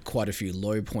has had quite a few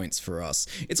low points for us,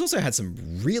 it's also had some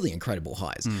really incredible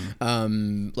highs.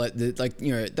 That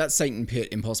Satan Pit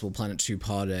Impossible Planet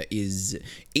 2-parter is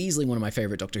easily one of my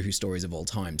favorite Doctor Who stories of all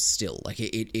time still. Like,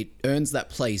 it earns that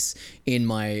place in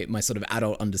my sort of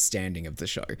adult understanding of the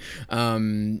show.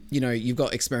 You've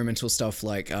got experimental stuff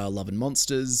like Love and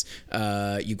Monsters.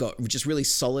 You've got just really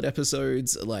solid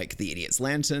episodes like The Idiot's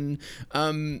Lantern.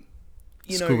 School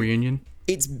Reunion.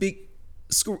 It's big.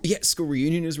 School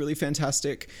Reunion is really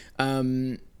fantastic.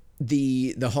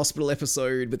 The hospital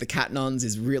episode with the cat nuns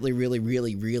is really, really,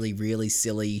 really, really, really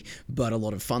silly, but a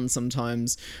lot of fun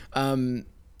sometimes. I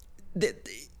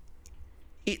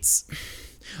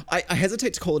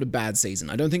hesitate to call it a bad season.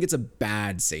 I don't think it's a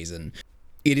bad season.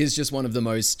 It is just one of the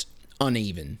most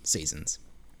uneven seasons.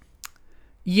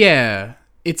 Yeah,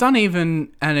 it's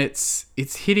uneven, and it's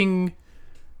hitting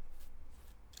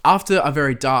after a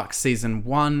very dark season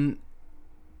one.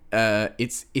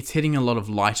 It's hitting a lot of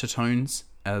lighter tones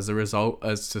as a result,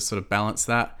 as to sort of balance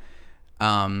that,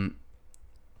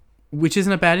 which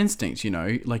isn't a bad instinct, you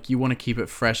know. Like, you want to keep it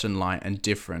fresh and light and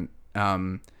different.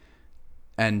 And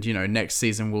you know, next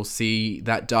season we'll see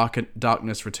that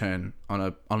darkness return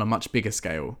on a much bigger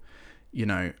scale. You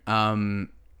know,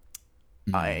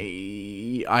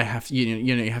 I have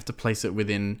you have to place it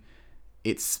within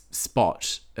its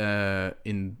spot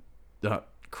in the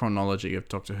chronology of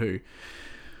Doctor Who.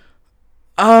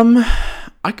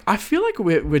 I feel like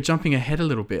we're jumping ahead a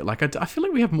little bit. Like, I feel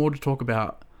like we have more to talk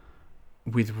about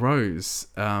with Rose.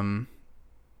 I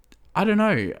don't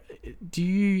know. Do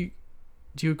you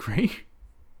agree?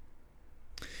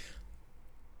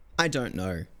 I don't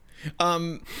know. I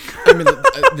mean,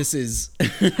 this is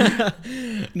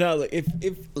no. Look, if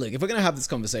we're gonna have this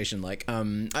conversation, like,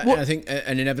 I think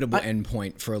an inevitable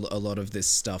endpoint for a lot of this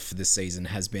stuff this season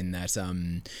has been that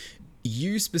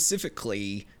you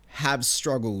specifically have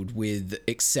struggled with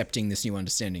accepting this new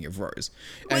understanding of Rose,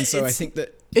 and so I think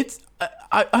that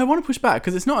I want to push back,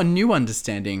 because it's not a new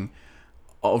understanding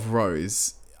of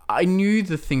Rose. I knew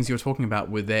the things you were talking about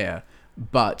were there,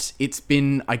 but it's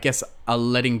been, I guess, a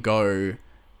letting go.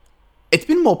 It's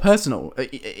been more personal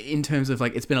in terms of,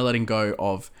 like, it's been a letting go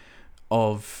of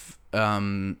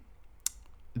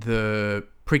the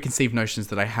preconceived notions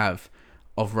that I have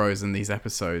of Rose in these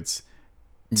episodes,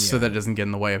 so that it doesn't get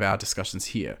in the way of our discussions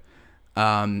here.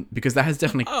 Because that has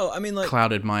definitely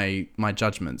clouded my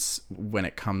judgments when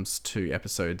it comes to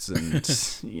episodes,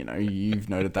 and you know, you've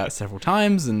noted that several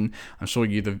times, and I'm sure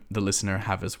you, the listener,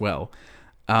 have as well.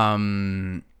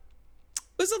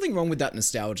 There's nothing wrong with that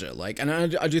nostalgia. Like, and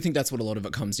I do think that's what a lot of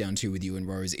it comes down to with you and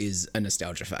Rose is a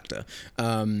nostalgia factor.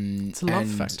 It's a love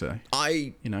factor.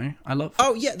 I love.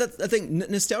 Oh yeah, that's the thing.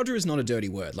 Nostalgia is not a dirty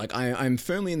word. Like, I'm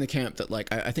firmly in the camp that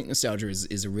like I think nostalgia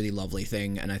is a really lovely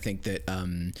thing, and I think that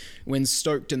when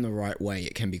stoked in the right way,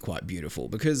 it can be quite beautiful.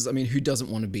 Because I mean, who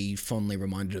doesn't want to be fondly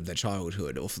reminded of their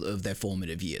childhood or of their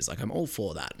formative years? Like, I'm all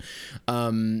for that.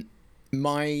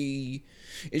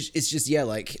 It's just, yeah,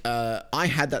 like, I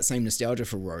had that same nostalgia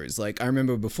for Rose. Like, I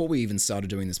remember before we even started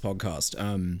doing this podcast,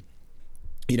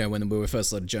 you know, when we were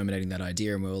first like germinating that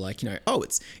idea, and we were like, you know, oh,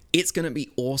 it's going to be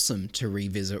awesome to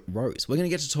revisit Rose. We're going to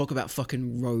get to talk about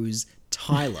fucking Rose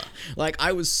Tyler. Like,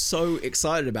 I was so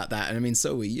excited about that. And I mean,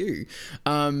 so were you.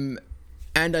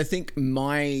 And I think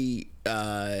my, you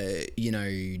know,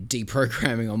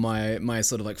 deprogramming or my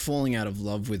sort of like falling out of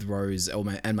love with Rose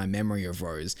and my memory of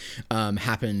Rose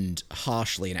happened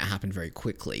harshly, and it happened very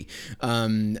quickly.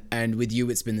 And with you,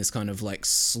 it's been this kind of like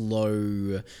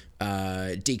slow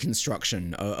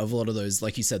deconstruction of a lot of those,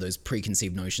 like you said, those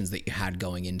preconceived notions that you had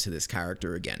going into this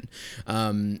character again.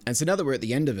 And so now that we're at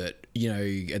the end of it, you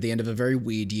know, at the end of a very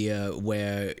weird year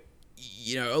where,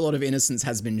 you know, a lot of innocence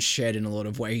has been shed in a lot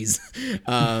of ways,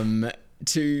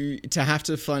 to have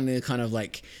to finally kind of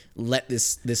like let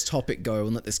this topic go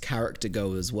and let this character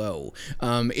go as well.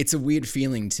 It's a weird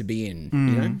feeling to be in, you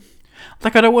know?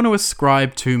 Like, I don't want to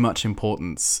ascribe too much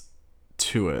importance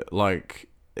to it, like,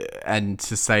 and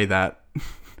to say that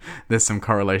there's some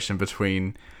correlation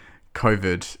between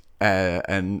COVID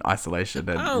and isolation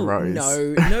and Rose.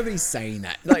 No, nobody's saying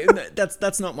that. Like, no,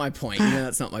 that's not my point. You know,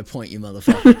 that's not my point, you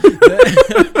motherfucker.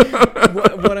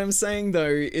 What I'm saying though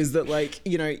is that, like,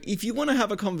 you know, if you want to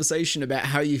have a conversation about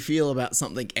how you feel about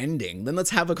something ending, then let's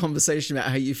have a conversation about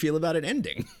how you feel about it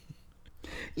ending.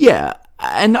 Yeah,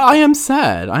 and I am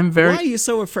sad. I'm very. Why are you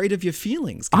so afraid of your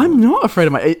feelings? I'm not afraid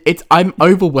of my. I'm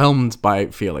overwhelmed by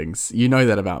feelings. You know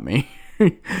that about me.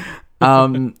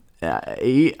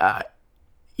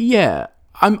 Yeah,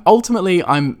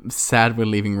 I'm sad we're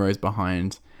leaving Rose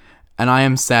behind, and I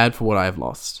am sad for what I have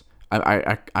lost.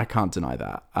 I can't deny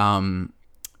that.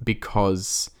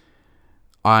 Because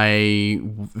I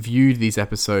viewed these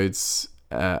episodes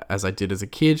as I did as a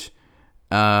kid,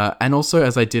 and also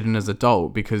as I did as an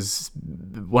adult. Because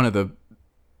one of the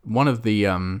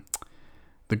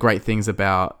great things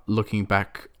about looking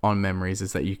back on memories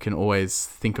is that you can always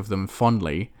think of them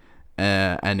fondly.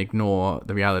 And ignore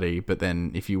the reality, but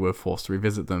then if you were forced to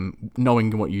revisit them,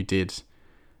 knowing what you did,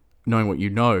 knowing what you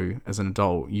know as an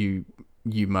adult, you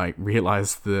might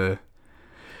realize the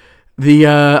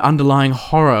underlying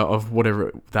horror of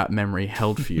whatever that memory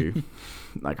held for you.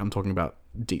 Like, I'm talking about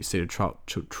deep-seated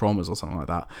traumas or something like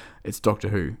that. It's Doctor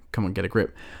Who. Come on, get a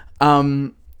grip.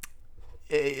 But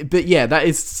yeah, that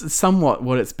is somewhat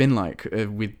what it's been like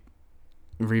with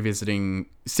revisiting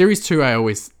Series 2. I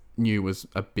always knew was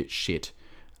a bit shit,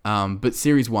 but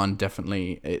Series 1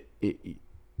 definitely it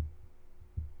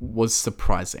was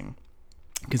surprising,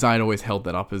 because I had always held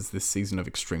that up as this season of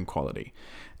extreme quality,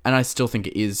 and I still think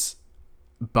it is,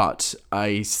 but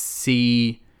I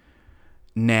see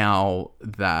now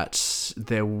that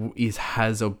there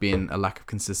has been a lack of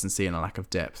consistency and a lack of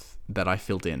depth that I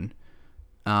filled in,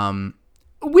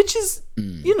 which is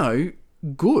you know,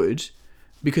 good,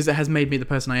 because it has made me the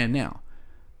person I am now,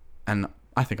 and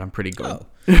I think I'm pretty good.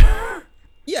 Oh.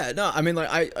 Yeah, no, I mean, like,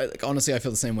 I like, honestly, I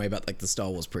feel the same way about like the Star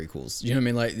Wars prequels. You know what I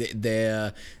mean? Like,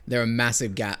 there are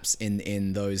massive gaps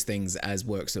in those things as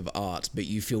works of art, but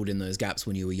you filled in those gaps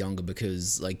when you were younger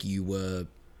because, like, you were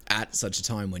at such a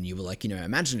time when you were, like, you know,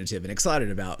 imaginative and excited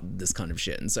about this kind of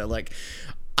shit. And so, like,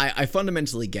 I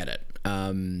fundamentally get it.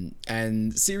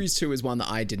 And Series 2 is one that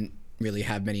I didn't really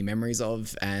have many memories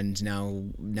of, and now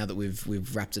that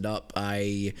we've wrapped it up,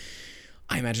 I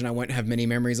imagine I won't have many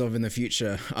memories of in the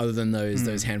future, other than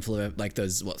those handful of, like,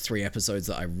 those 3 episodes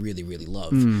that I really, really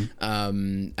love.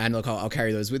 And look, I'll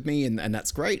carry those with me, and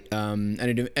that's great.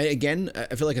 And again,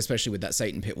 I feel like, especially with that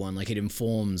Satan Pit one, like, it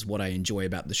informs what I enjoy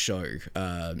about the show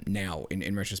now,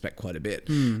 in retrospect, quite a bit.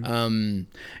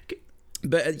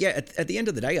 But yeah, at the end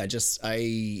of the day,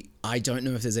 I don't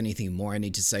know if there's anything more I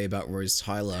need to say about Rose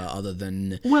Tyler other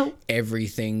than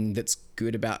everything that's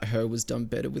good about her was done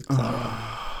better with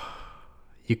Clara.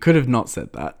 You could have not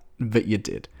said that, but you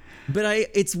did. But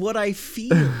it's what I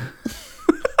feel.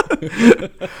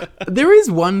 There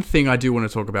is one thing I do want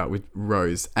to talk about with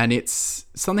Rose, and it's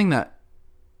something that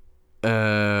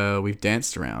we've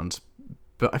danced around,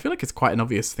 but I feel like it's quite an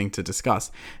obvious thing to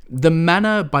discuss. The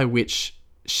manner by which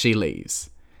she leaves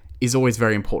is always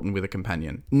very important with a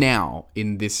companion. Now,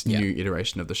 in this new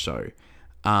iteration of the show,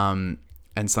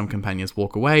 And some companions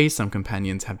walk away, some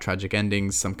companions have tragic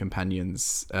endings, some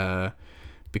companions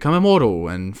become immortal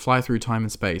and fly through time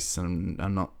and space, and are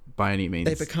not by any means.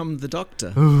 They become the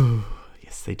Doctor. Ooh,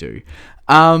 yes, they do.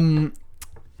 Clara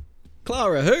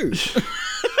who?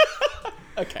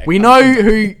 Okay. We know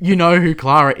who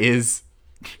Clara is.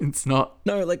 It's not...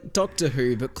 No, like Doctor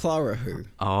Who, but Clara who?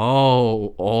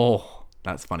 Oh,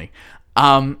 that's funny.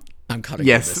 I'm cutting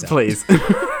yes, this out. Please.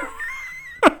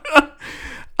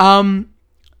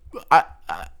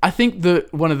 I think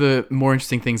one of the more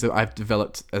interesting things that I've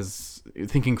developed as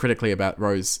thinking critically about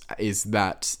Rose is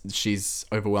that she's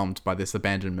overwhelmed by this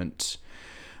abandonment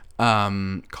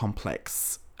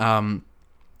complex.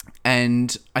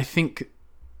 And I think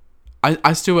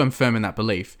I still am firm in that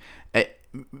belief.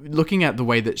 Looking at the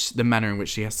way that the manner in which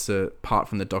she has to part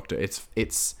from the Doctor,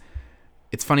 it's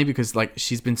funny because like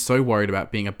she's been so worried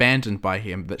about being abandoned by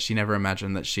him that she never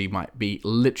imagined that she might be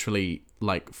literally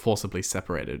like forcibly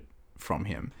separated from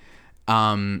him.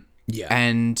 And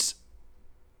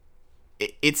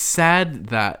it's sad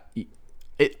that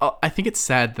I think it's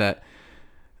sad that,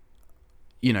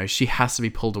 you know, she has to be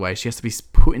pulled away. She has to be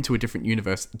put into a different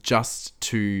universe just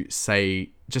to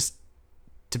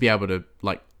be able to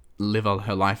like live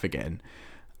her life again.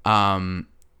 And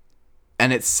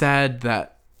it's sad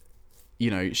that,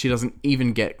 you know, she doesn't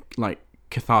even get like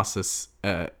catharsis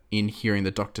in hearing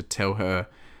the Doctor tell her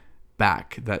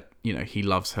back that, you know, he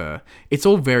loves her. It's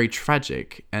all very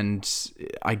tragic, and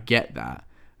I get that.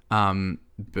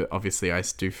 But obviously I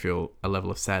do feel a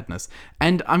level of sadness.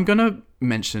 And I'm going to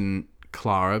mention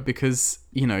Clara because,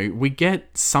 you know, we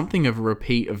get something of a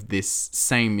repeat of this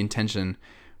same intention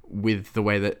with the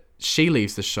way that she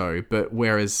leaves the show, but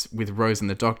whereas with Rose and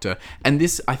the Doctor, and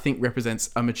this I think represents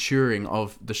a maturing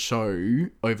of the show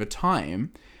over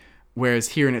time, whereas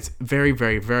here in its very,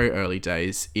 very, very early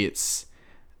days, it's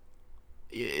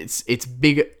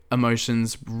big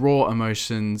emotions, raw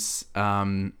emotions.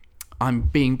 I'm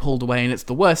being pulled away and it's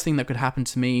the worst thing that could happen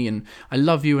to me, and I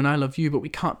love you and I love you, but we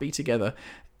can't be together.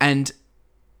 And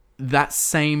that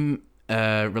same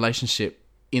relationship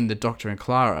in the Doctor and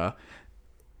Clara,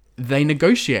 they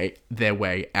negotiate their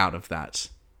way out of that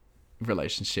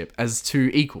relationship as two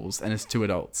equals and as two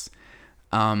adults.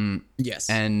 Yes.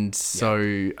 And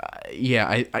so,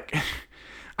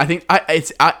 I think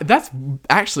that's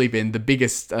actually been the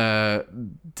biggest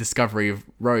discovery of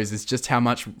Rose, is just how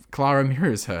much Clara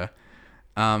mirrors her.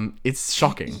 It's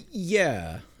shocking.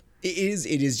 Yeah.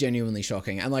 It is genuinely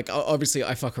shocking. And like, obviously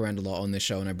I fuck around a lot on this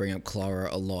show and I bring up Clara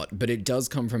a lot, but it does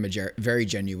come from a very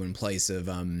genuine place of,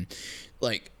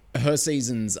 like, her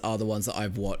seasons are the ones that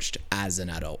I've watched as an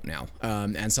adult now.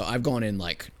 And so I've gone in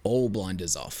like all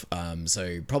blinders off.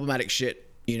 So problematic shit,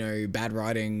 you know, bad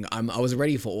writing, I was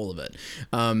ready for all of it.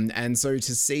 And so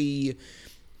to see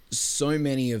so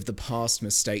many of the past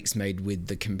mistakes made with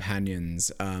the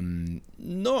companions,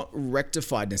 not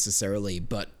rectified necessarily,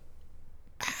 but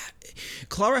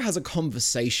Clara has a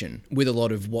conversation with a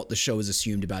lot of what the show has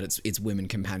assumed about its women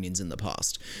companions in the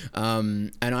past.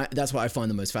 And that's what I find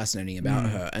the most fascinating about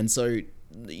her. And so,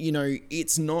 you know,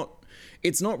 it's not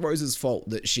Rose's fault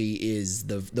that she is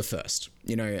the first,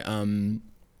 you know.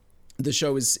 The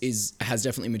show has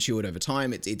definitely matured over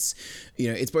time. It's you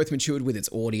know, it's both matured with its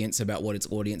audience about what its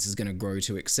audience is going to grow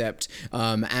to accept,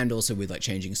 and also with like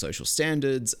changing social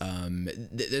standards.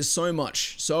 There's so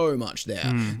much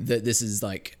there that this is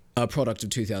like a product of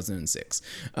 2006.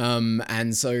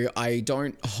 And so I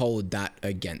don't hold that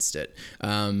against it.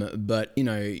 But you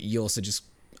know, you also just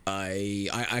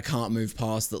I can't move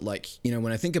past that. Like, you know,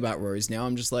 when I think about Rose now,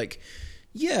 I'm just like,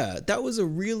 yeah, that was a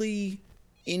really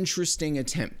interesting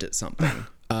attempt at something,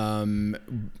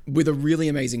 with a really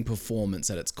amazing performance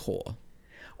at its core.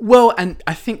 Well, and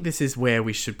I think this is where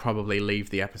we should probably leave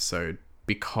the episode,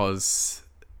 because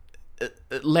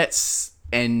let's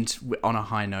end on a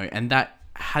high note, and that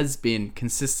has been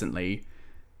consistently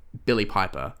Billie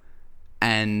Piper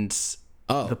and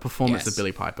the performance of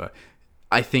Billie Piper.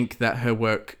 I think that her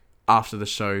work after the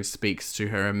show speaks to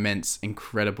her immense,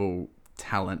 incredible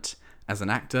talent as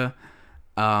an actor.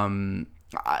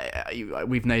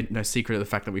 We've made no secret of the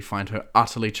fact that we find her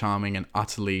utterly charming and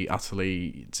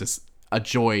utterly just a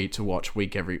joy to watch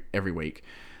every week.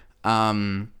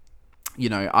 You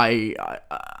know, I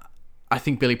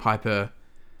think Billie Piper,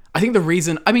 I think the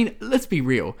reason, I mean, let's be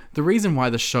real, the reason why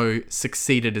the show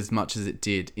succeeded as much as it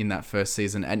did in that first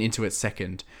season and into its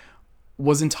second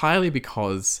was entirely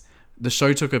because the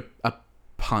show took a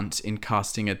punt in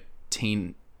casting a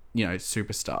teen, you know,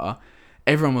 superstar.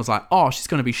 Everyone was like, oh, she's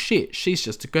going to be shit. She's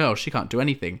just a girl. She can't do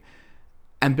anything.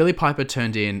 And Billie Piper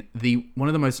turned in one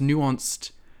of the most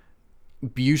nuanced,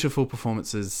 beautiful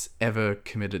performances ever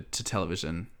committed to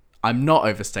television. I'm not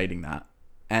overstating that.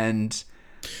 And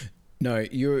no,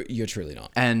 you're truly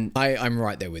not. And I'm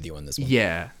right there with you on this one.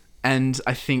 Yeah. And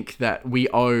I think that we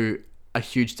owe a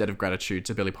huge debt of gratitude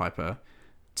to Billie Piper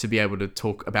to be able to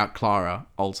talk about Clara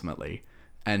ultimately.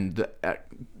 And I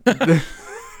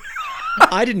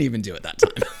didn't even do it that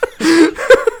time.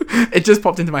 It just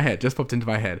popped into my head.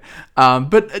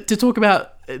 But to talk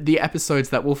about the episodes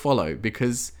that will follow,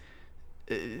 because,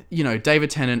 David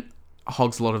Tennant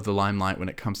hogs a lot of the limelight when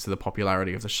it comes to the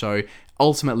popularity of the show.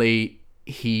 Ultimately,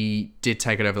 he did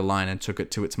take it over the line and took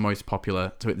it to its most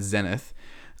popular, to its zenith.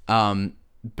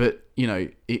 But,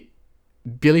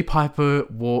 Billie Piper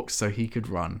walked so he could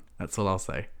run. That's all I'll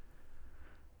say.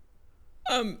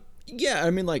 Yeah, I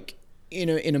mean, like,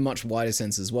 in a much wider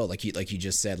sense as well, like you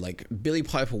just said, like Billie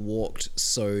Piper walked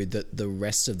so that the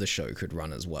rest of the show could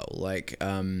run as well. Like,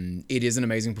 it is an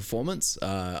amazing performance.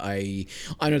 I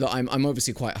know that I'm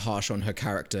obviously quite harsh on her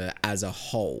character as a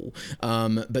whole,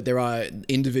 but there are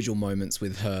individual moments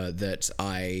with her that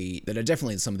are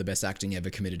definitely some of the best acting ever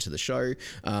committed to the show.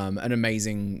 An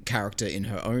amazing character in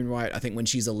her own right. I think when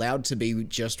she's allowed to be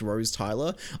just Rose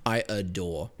Tyler, I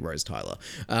adore Rose Tyler.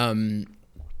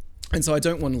 And so I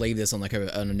don't want to leave this on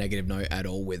a negative note at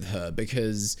all with her,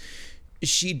 because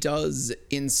she does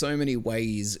in so many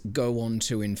ways go on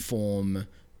to inform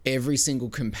every single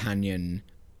companion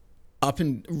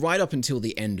right up until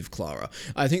the end of Clara.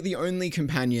 I think the only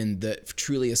companion that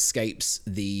truly escapes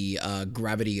the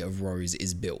gravity of Rose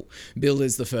is Bill. Bill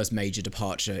is the first major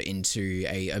departure into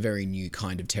a very new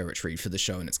kind of territory for the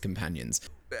show and its companions.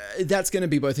 That's going to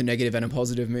be both a negative and a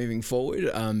positive moving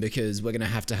forward, because we're going to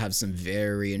have some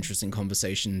very interesting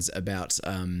conversations about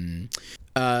the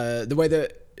way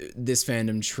that this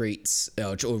fandom treats,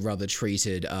 or rather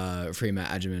treated, Freema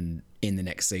Agyeman in the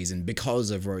next season because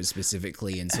of Rose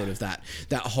specifically, and sort of that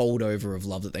holdover of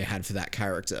love that they had for that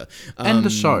character. And the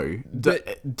show.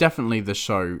 Definitely the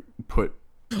show put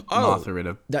Martha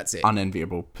in that's it.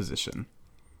 Unenviable position.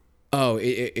 Oh,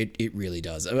 it really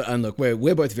does. And look,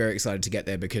 we're both very excited to get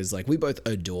there, because like we both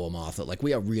adore Martha. Like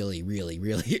we are really, really,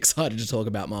 really excited to talk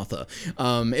about Martha.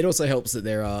 It also helps that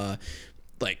there are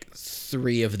like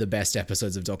 3 of the best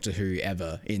episodes of Doctor Who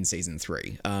ever in season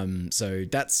 3. So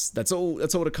that's all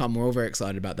to come. We're all very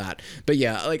excited about that. But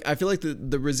yeah, like I feel like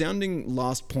the resounding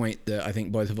last point that I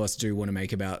think both of us do want to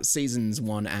make about seasons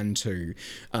 1 and 2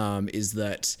 is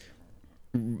that,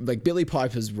 like, Billie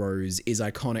Piper's Rose is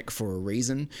iconic for a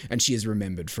reason, and she is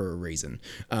remembered for a reason.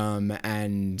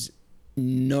 And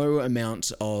no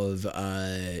amount of,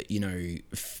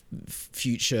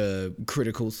 future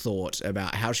critical thought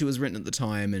about how she was written at the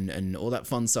time and all that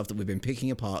fun stuff that we've been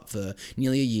picking apart for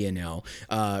nearly a year now,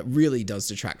 really does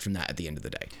detract from that at the end of the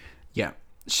day. Yeah.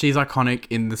 She's iconic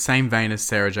in the same vein as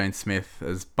Sarah Jane Smith,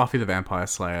 as Buffy the Vampire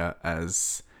Slayer,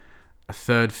 as a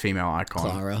third female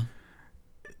icon. Clara.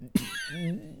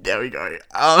 There we go.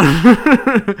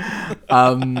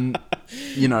 And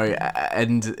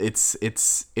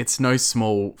it's no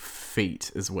small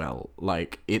feat as well.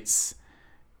 Like it's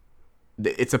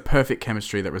a perfect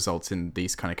chemistry that results in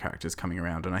these kind of characters coming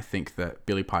around, and I think that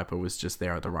Billie Piper was just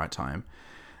there at the right time.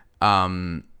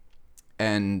 And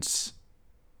it's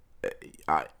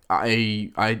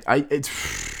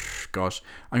gosh,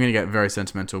 I'm gonna get very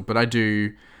sentimental, but I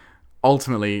do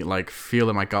ultimately feel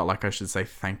in my gut like I should say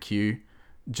thank you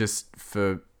just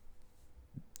for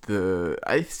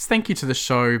thank you to the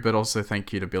show, but also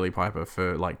thank you to Billie Piper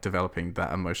for developing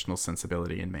that emotional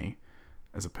sensibility in me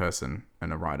as a person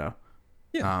and a writer.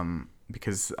 Yeah.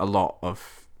 Because a lot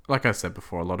of, like I said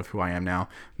before, a lot of who I am now,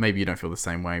 maybe you don't feel the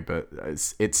same way, but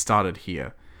it started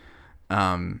here.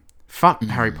 Fuck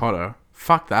Harry Potter.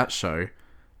 Fuck that show.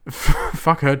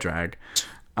 Fuck her drag.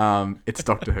 It's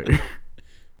Doctor Who.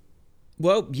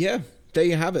 Well, yeah, there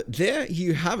you have it. There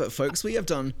you have it, folks. We have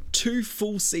done 2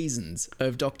 full seasons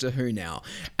of Doctor Who now,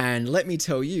 and let me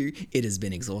tell you, it has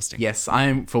been exhausting. Yes,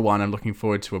 I'm looking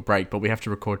forward to a break, but we have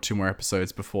to record 2 more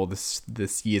episodes before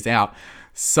this year's out.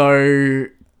 So...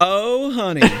 Oh,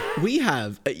 honey,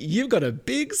 you've got a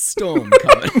big storm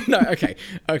coming. No, okay.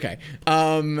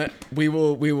 We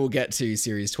will get to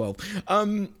series 12.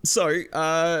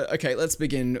 Okay, let's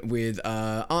begin with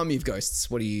Army of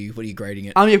Ghosts. What are you grading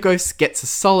it? Army of Ghosts gets a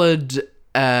solid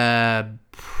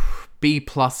B+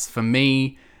 for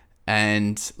me.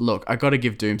 And look, I gotta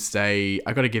give Doomsday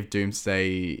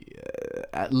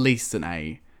at least an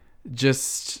A.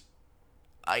 Just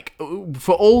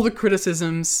for all the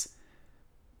criticisms.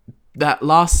 That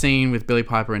last scene with Billie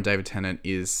Piper and David Tennant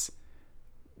is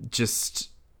just...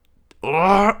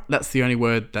 that's the only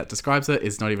word that describes it.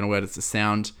 It's not even a word, it's a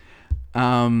sound.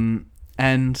 And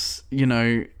And,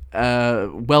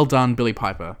 well done, Billy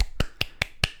Piper.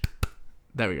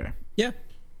 There we go. Yeah.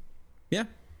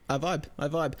 I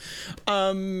vibe.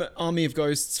 Army of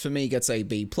Ghosts for me gets a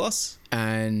B+,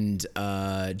 and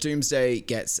Doomsday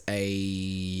gets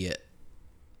a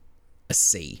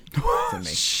C for me.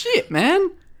 Shit,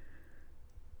 man.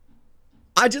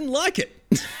 I didn't like it.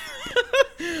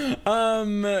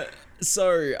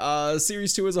 So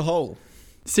Series 2 as a whole.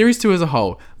 Series 2 as a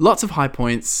whole. Lots of high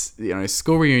points.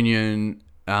 School reunion,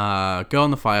 Girl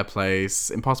in the Fireplace,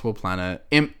 Impossible Planet,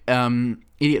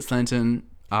 Idiot's Lantern,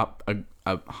 up a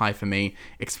high for me.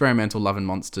 Experimental, Love and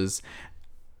Monsters.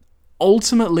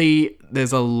 Ultimately,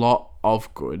 there's a lot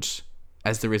of good,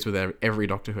 as there is with every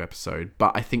Doctor Who episode,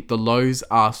 but I think the lows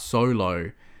are so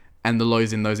low, and the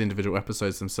lows in those individual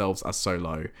episodes themselves are so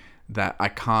low, that I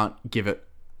can't give it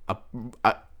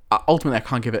ultimately I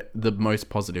can't give it the most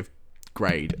positive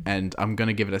grade, and I'm going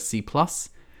to give it a C+.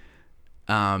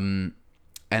 And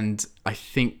I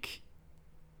think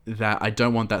that I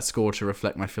don't want that score to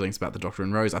reflect my feelings about the Doctor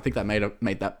and Rose. I think that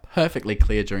made that perfectly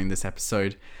clear during this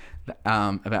episode,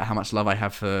 about how much love I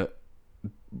have for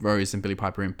Rose and Billy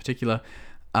Piper in particular.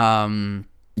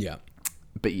 Yeah.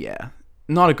 But yeah,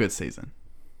 not a good season.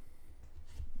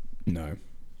 No.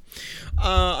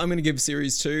 I'm going to give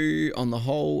Series 2 on the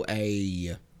whole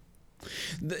a...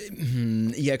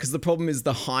 because the problem is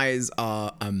the highs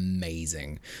are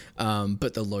amazing,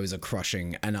 but the lows are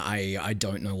crushing, and I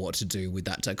don't know what to do with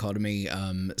that dichotomy.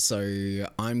 So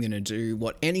I'm going to do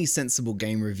what any sensible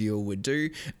game reviewer would do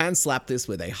and slap this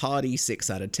with a hearty 6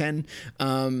 out of 10,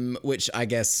 which I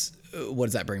guess, what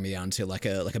does that bring me down to? Like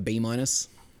a B-? What is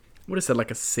that,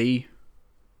 like a C?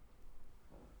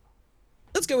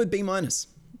 Let's go with B-. I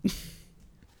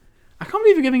can't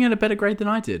believe you're giving it a better grade than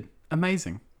I did.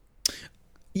 Amazing.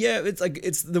 Yeah,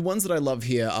 it's the ones that I love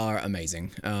here are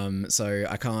amazing. So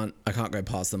I can't go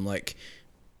past them.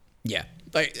 Yeah.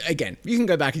 Again, you can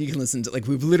go back and you can listen to,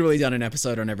 we've literally done an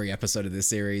episode on every episode of this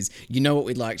series. You know what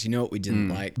we liked, you know what we didn't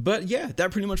like. But yeah,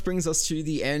 that pretty much brings us to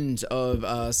the end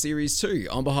of Series 2.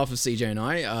 On behalf of CJ and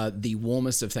I, the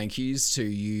warmest of thank yous to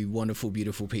you wonderful,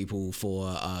 beautiful people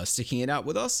for sticking it out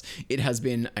with us. It has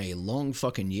been a long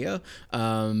fucking year,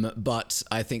 but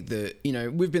I think that,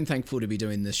 we've been thankful to be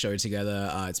doing this show together.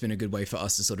 It's been a good way for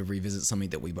us to sort of revisit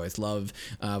something that we both love.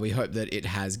 We hope that it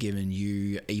has given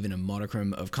you even a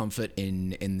modicum of comfort in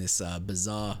this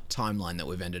bizarre timeline that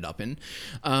we've ended up in.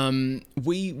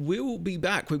 We will be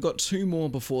back. We've got 2 more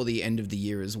before the end of the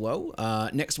year as well.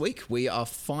 Next week, we are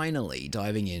finally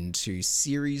diving into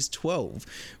Series 12,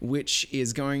 which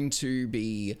is going to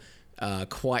be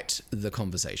quite the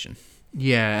conversation.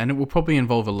 Yeah, and it will probably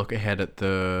involve a look ahead at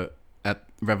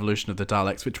Revolution of the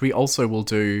Daleks, which we also will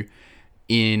do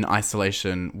in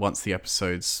isolation once the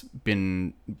episode's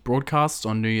been broadcast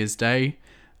on New Year's Day.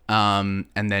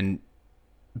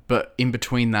 But in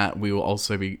between that, we will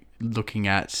also be looking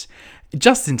at,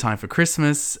 just in time for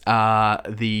Christmas,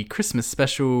 the Christmas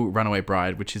special Runaway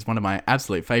Bride, which is one of my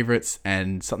absolute favourites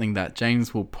and something that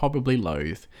James will probably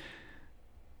loathe.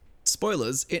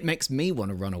 Spoilers, it makes me want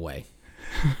to run away.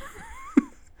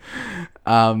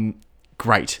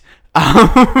 Great.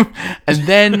 And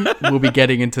then we'll be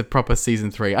getting into proper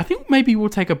season 3. I think maybe we'll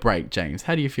take a break, James.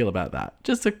 How do you feel about that?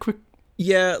 Just a quick...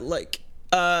 Yeah,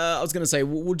 I was going to say,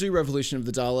 we'll do Revolution of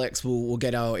the Daleks. We'll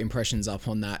get our impressions up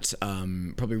on that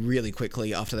probably really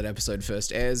quickly after that episode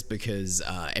first airs, because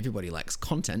everybody likes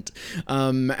content.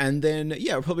 And then,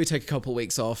 we'll probably take a couple of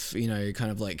weeks off,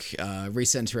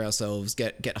 recenter ourselves,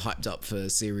 get hyped up for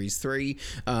Series 3,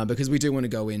 because we do want to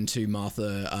go into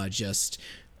Martha just...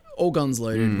 all guns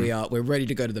loaded. We're ready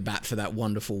to go to the bat for that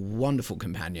wonderful, wonderful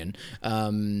companion.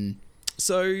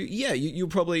 So yeah,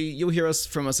 you'll hear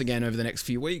from us again over the next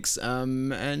few weeks.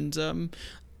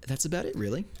 That's about it,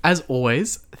 really. As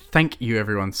always, thank you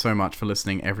everyone so much for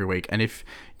listening every week. And if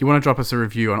you want to drop us a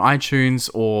review on iTunes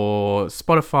or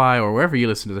Spotify or wherever you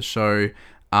listen to the show,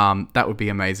 that would be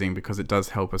amazing, because it does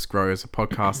help us grow as a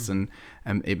podcast and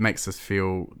it makes us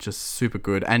feel just super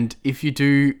good. And if you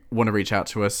do want to reach out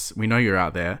to us, we know you're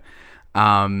out there.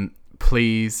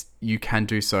 Please, you can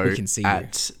do so at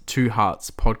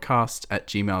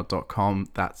twoheartspodcast@gmail.com.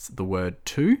 That's the word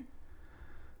 2.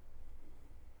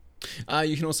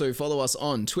 You can also follow us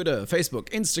on Twitter, Facebook,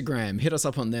 Instagram. Hit us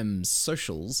up on them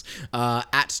socials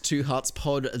at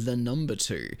twoheartspod, the number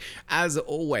 2. As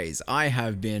always, I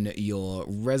have been your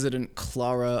resident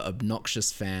Clara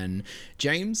obnoxious fan,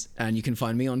 James, and you can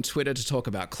find me on Twitter to talk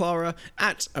about Clara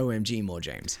at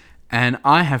OMGMoreJames. And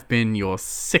I have been your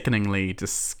sickeningly,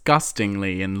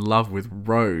 disgustingly in love with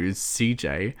Rose,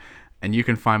 CJ. And you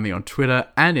can find me on Twitter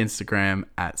and Instagram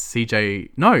at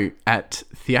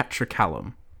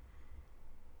Theatricalum.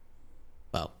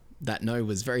 Well, that no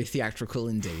was very theatrical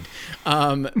indeed.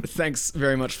 Thanks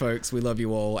very much, folks. We love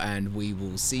you all, and we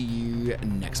will see you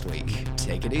next week.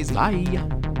 Take it easy.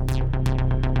 Bye.